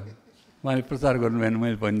दिनुभएको छ। उहाँले प्रचार गर्नु भएन,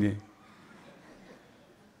 मैले भनिदिएँ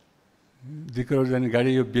 2 करोड जाने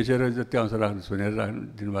गाडी यो बेचेर जति आउँछ राख्नुहोस् भनेर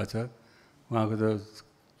दिनुभएको छ। उहाँको त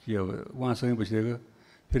के हो, उहाँसँगै बसिरहेको।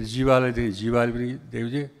 फेरि जीवाले पनि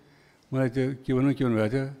देउजे मलाई त्यो के भन्नुभएको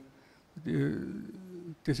थियो,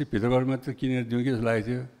 त्यसै भित्रबाट मात्र किनेर दिउँ कि जस्तो लागेको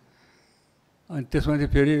थियो। अनि त्यसमा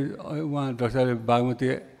चाहिँ फेरि उहाँ डाक्टर साहबले बागमती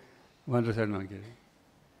उहाँ डाक्टर साहबको नाम के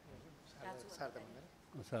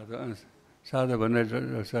अरे शारदा भनेर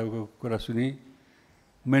डाक्टर साहबको कुरा सुनि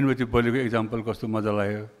मेनबत्ती बोलेको एक्जाम्पल कस्तो मजा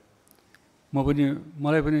लाग्यो।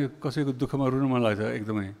 मलाई पनि कसैको दुःखमा रुनु मन लाग्छ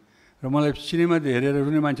एकदमै। र मलाई सिनेमा हेरेर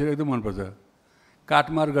रुने मान्छेहरू एकदम मनपर्छ।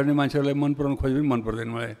 काटमार गर्ने मान्छेहरूलाई मन पराउनु खोजे पनि मन पर्दैन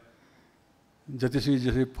मलाई।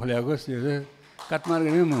 जसरी फल्याएको काटमार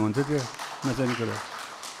गर्ने हुन्छ त्यो नचाहिने कुरा।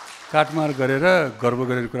 काटमार गरेर गर्व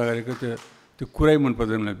गरेर कुरा गरेको त्यो कुरै मन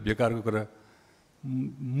पर्दैन मलाई। बेकारको कुरा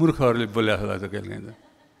मूर्खहरूले बोले जस्तो लाग्छ कहिलेकाहीँ त।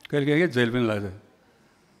 कहिलेकाहीँ जेल पनि लाग्छ।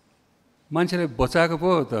 मान्छेलाई बचाएको पो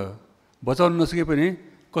त बचाउन नसके पनि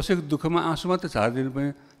कसैको दुःखमा आँसु मात्रै छारिदिनु पनि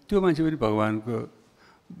त्यो मान्छे पनि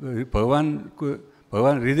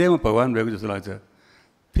भगवान हृदयमा भगवान भएको जस्तो लाग्छ।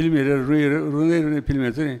 फिल्म हेरेर रुँदै फिल्म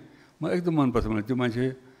हेर्छ नि, म एकदम मनपर्छ मलाई त्यो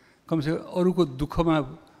मान्छे। कमसेकम अरूको दुःखमा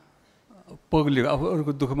पग्लिएको आफू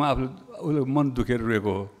अरूको दुःखमा आफूले उसले मन दुखेर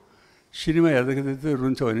रोएको हो। सिनेमा हेर्दाखेरि चाहिँ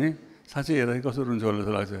रुन्छ भने साँच्चै हेर्दाखेरि कस्तो रुन्छ होला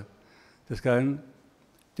जस्तो लाग्छ। त्यस कारण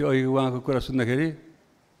त्यो अघि उहाँको कुरा सुन्दाखेरि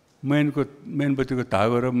मेनबत्तीको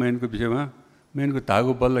धागो र मेनको विषयमा मेनको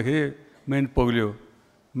धागो बल्दाखेरि मेन पग्लियो,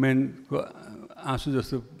 मेनको आँसु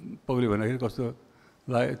जस्तो पग्लियो भन्दाखेरि कस्तो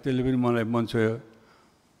लाग्यो, त्यसले पनि मलाई मन छोयो।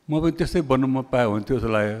 म पनि त्यस्तै बन्नु म पाएँ हुन्थ्यो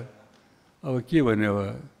जस्तो लाग्यो। अब के भन्ने अब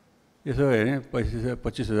यसो होइन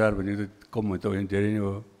 25,000 भनेको त कम हुन्छ भने धेरै नै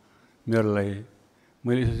हो मेरो लागि।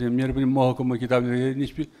 मैले यसो मेरो पनि महकुमा किताब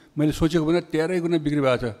मैले सोचेको भन्दा 13 गुणा बिक्री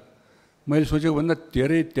भएको छ। मैले सोचेको भन्दा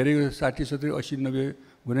धेरै 60, 70, 80, 90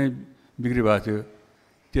 गुणै बिक्री भएको थियो।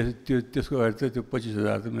 त्यसको अर्थ चाहिँ त्यो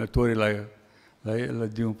 25,000 त मलाई थोरै लाग्यो। यसलाई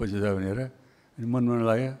दिउँ 25,000 भनेर अनि मनमा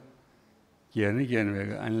लाग्यो के हेर्ने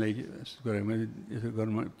भएको आनीलाई गरेँ मैले यसो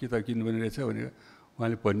गर्नु किताब किन्नुपर्ने रहेछ भनेर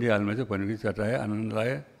उहाँले भनिदिइहाल्नु रहेछ भनेको चट्टाएँ, आनन्द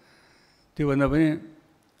लाग्यो। त्योभन्दा पनि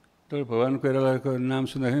तपाईँ भगवान् कोइरालाको नाम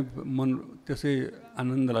सुन्दाखेरि मन त्यसै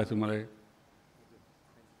आनन्द लाग्छ मलाई।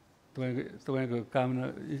 तपाईँको कामना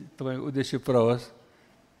तपाईँको उद्देश्य पुरा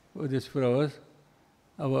होस्।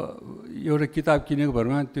 अब एउटा किताब किनेको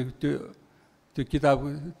भरमा त्यो किताब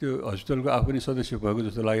त्यो हस्पिटलको आफू पनि सदस्य भएको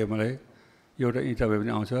जस्तो लाग्यो मलाई। एउटा इँटा भए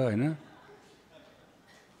पनि आउँछ होइन।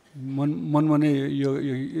 मनमा नै यो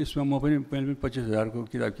यसमा म पनि मैले पनि 25,000 को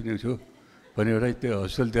किताब किनेको छु भनेर त्यो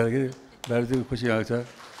हस्पिटल देख्दाखेरि बाहिर चाहिँ खुसी लाग्छ।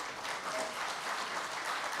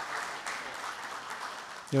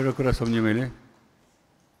 एउटा कुरा सम्झेँ मैले,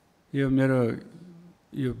 यो मेरो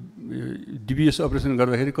यो डिबिएस अपरेसन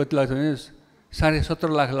गर्दाखेरि कति लाग्छ भने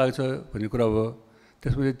 17.5 लाख लाग्छ भन्ने कुरा भयो।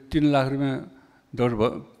 त्यसपछि 3 लाख रुपियाँ डाक्टर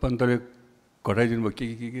पन्तले घटाइदिनु भयो,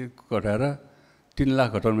 के घटाएर 3 लाख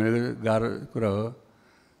घटाउनु भनेको गाह्रो कुरा हो।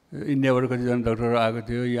 इन्डियाबाट कतिजना डाक्टरहरू आएको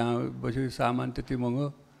थियो, यहाँ बसेको सामान त्यति महँगो।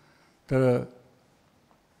 तर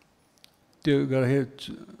त्यो गर्दाखेरि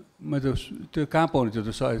मैले त्यो कहाँ पाउनु थियो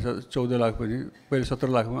त 14 लाख पनि पहिले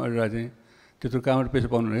 17 लाखमा अडिरहेको थिएँ। त्यत्रो कहाँबाट पैसा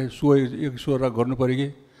पाउनु भने 100 लाख गर्नु पऱ्यो कि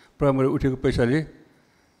पुरा मैले उठेको पैसाले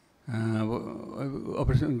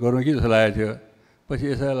अपरेसन गरौँ कि जस्तो लागेको थियो। पछि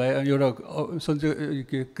यसलाई एउटा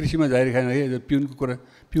कृषिमा जारी खाएन कि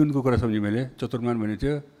पिउनको कुरा सम्झेँ मैले। चतुर्मान भन्ने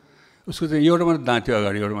थियो, उसको चाहिँ एउटा मात्र दाँत थियो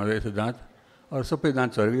अगाडि, एउटा मात्र यसो दाँत, अरू सबै दाँत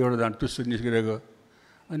झरेको, एउटा दाँत टुस्सु निस्किरहेको।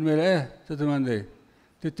 अनि मैले चतुर्मान दाइ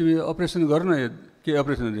त्यो तिमी अपरेसन गर न, के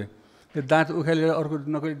अपरेसन थियो त्यो दाँत उखालेर अर्को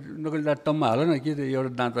नकली दाँत टम्मा हाल न, के त्यो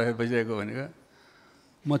एउटा दाँत राखेर बसिरहेको भनेको।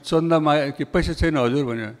 म चन्दा मागे कि पैसा छैन हजुर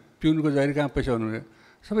भन्यो। पिउनुको जारी कहाँ पैसा हुनु,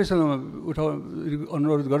 सबैसँग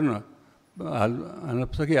अनुरोध गर न, हाल्न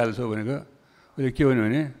सकिहाल्छौ भनेको। उसले के भन्यो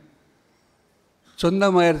भने चन्दा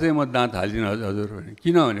मागेर चाहिँ म दाँत हाल्दिनँ हजुर भने।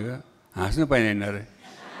 किन भनेको हाँस्न पाइँदैन अरे।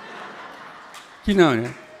 किन भने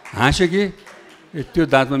हाँस्यो कि त्यो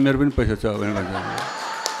दाँतमा मेरो पनि पैसा छ भनेर भन्छ।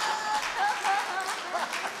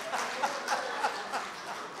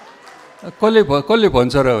 कसले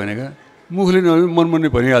भन्छ र भनेको मुखले नभने मनमा नै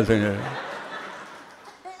भनिहाल्छ नि।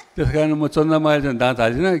 त्यस कारण म चन्दा मागेर चाहिँ दाँत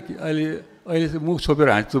हाल्दिनँ। अहिले चाहिँ मुख छोपेर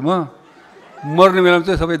हाँस्छु म, मर्ने बेलामा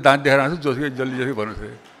चाहिँ सबै दाँत देखाएर हाँस्छु, जसकै जल्दी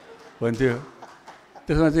भन्नुहोस् भन्थ्यो।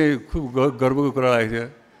 त्यसमा चाहिँ खुब गर्वको कुरा लागेको थियो।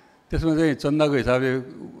 त्यसमा चाहिँ चन्दाको हिसाबले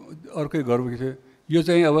अर्कै गर्व थियो। यो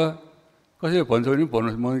चाहिँ अब कसैले भन्छ भने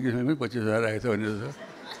भन्नुहोस्, म किसिमले पनि 25,000 राखेको छ भनेर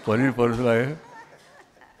भन्नु पर्छ लाग्यो।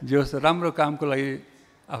 जे होस् राम्रो कामको लागि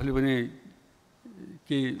आफूले पनि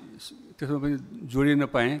केही त्यसमा पनि जोडिन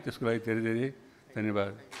पाएँ, त्यसको लागि धेरै धेरै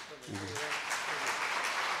धन्यवाद।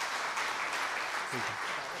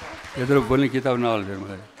 यत्रो बोल्ने किताब नहोला थियो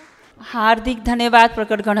मलाई। हार्दिक धन्यवाद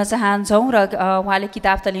प्रकट गर्न चाहन्छौँ। र उहाँले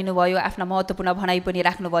किताब त लिनुभयो, आफ्ना महत्त्वपूर्ण भनाइ पनि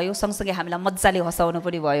राख्नुभयो, सँगसँगै हामीलाई मजाले हँसाउनु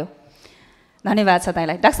पनि भयो। धन्यवाद छ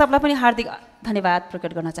तपाईँलाई। डाक्टर साहबलाई पनि हार्दिक धन्यवाद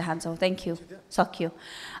प्रकट गर्न चाहन्छौँ। Thank you. सक्यो।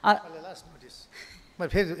 मैले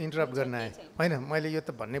फेरि इन्टरप्ट गर्न आएँ होइन, मैले यो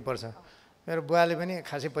त भन्नै पर्छ। मेरो बुवाले पनि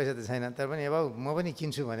खासै पैसा त छैन, तर पनि बाबु म पनि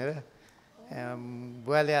किन्छु भनेर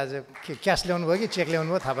बुवाले आज क्यास ल्याउनु भयो कि चेक ल्याउनु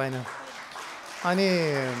भयो थाहा पाएन। अनि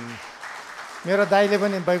मेरो दाइले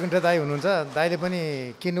पनि बैकुण्ठ दाई हुनुहुन्छ, दाइले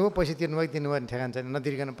पनि किन्नुभयो, पैसा तिर्नुभयो कि तिर्नुभयो भने ठेगान छैन,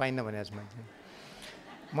 नतिर्कन पाइन्न भने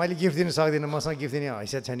मैले गिफ्ट दिन सक्दिनँ, मसँग गिफ्ट दिने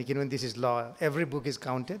हैसियत छैन। किनभने दिस इज ल, every book is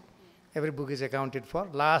counted, every book is एकाउन्टेड for.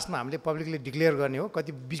 लास्टमा हामीले पब्लिकली डिक्लेयर गर्ने हो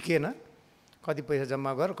कति बिकेन, कति पैसा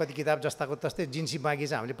जम्मा गर, कति किताब जस्ताको तस्तै जिन्सी बाँकी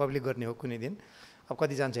चाहिँ हामीले पब्लिक गर्ने हो कुनै दिन। अब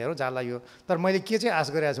कति जान्छ हेरौँ जाला यो। तर मैले के चाहिँ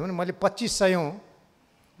आश गरेको छु भने मैले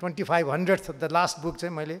 2500 द लास्ट बुक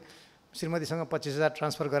चाहिँ मैले श्रीमतीसँग 25,000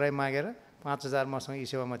 ट्रान्सफर गराइ मागेर 5,000 मसँग ई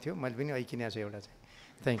सेवामा थियो, मैले पनि अहिले किनेको छु एउटा चाहिँ।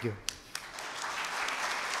 Thank you.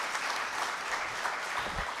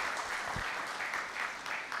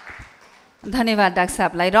 धन्यवाद डाक्टर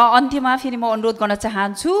साहबलाई। र अन्त्यमा फेरि म अनुरोध गर्न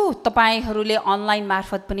चाहन्छु तपाईँहरूले अनलाइन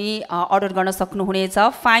मार्फत पनि अर्डर गर्न सक्नुहुनेछ।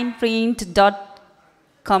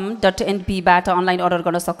 fineprint.com.np बाट अनलाइन अर्डर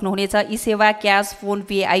गर्न सक्नुहुनेछ। ई सेवा, क्यास, फोन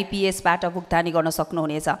पे, आइपिएसबाट भुक्तानी गर्न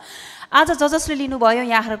सक्नुहुनेछ। आज जसले लिनुभयो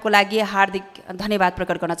यहाँहरूको लागि हार्दिक धन्यवाद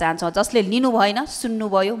प्रकट गर्न चाहन्छौँ। जसले लिनु भएन,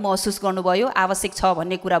 सुन्नुभयो, महसुस गर्नुभयो, आवश्यक छ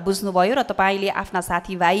भन्ने कुरा बुझ्नुभयो र तपाईँले आफ्ना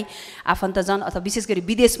साथीभाइ, आफन्तजन अथवा विशेष गरी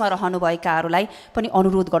विदेशमा रहनुभएकाहरूलाई पनि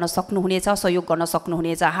अनुरोध गर्न सक्नुहुनेछ, सहयोग गर्न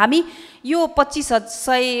सक्नुहुनेछ। हामी यो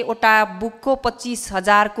 2500वटा बुकको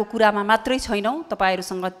 25,000को कुरामा मात्रै छैनौँ।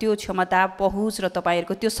 तपाईँहरूसँग त्यो क्षमता, पहुँच र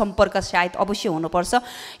तपाईँहरूको त्यो सम्पर्क सायद अवश्य हुनुपर्छ।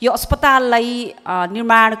 यो अस्पताललाई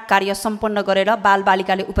निर्माण कार्य सम्पन्न गरेर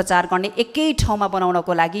बालबालिकाले उपचार गर्ने एकै ठाउँमा बनाउनको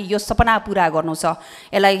लागि यो सपना पुरा गर्नु छ।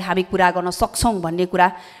 यसलाई हामी पुरा गर्न सक्छौँ भन्ने कुरा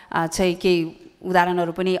चाहिँ केही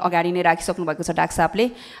उदाहरणहरू पनि अगाडि नै राखिसक्नु भएको छ डाक्टर साहबले,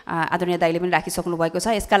 आदरणीय दाइले पनि राखिसक्नु भएको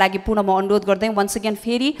छ। यसका लागि पुनः म अनुरोध गर्दै वन्स अगेन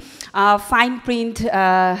फेरि फाइन प्रिन्ट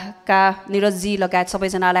का निरजजी लगायत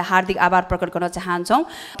सबैजनालाई हार्दिक आभार प्रकट गर्न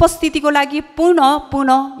चाहन्छौँ। उपस्थितिको लागि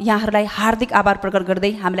पुनः यहाँहरूलाई हार्दिक आभार प्रकट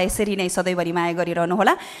गर्दै हामीलाई यसरी नै सधैँभरि माया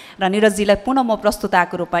गरिरहनुहोला र निरजजीलाई पुनः म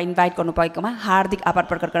प्रस्तुताको रूपमा इन्भाइट गर्नुभएकोमा हार्दिक आभार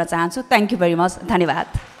प्रकट गर्न चाहन्छु। Thank you very much.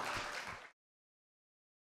 धन्यवाद।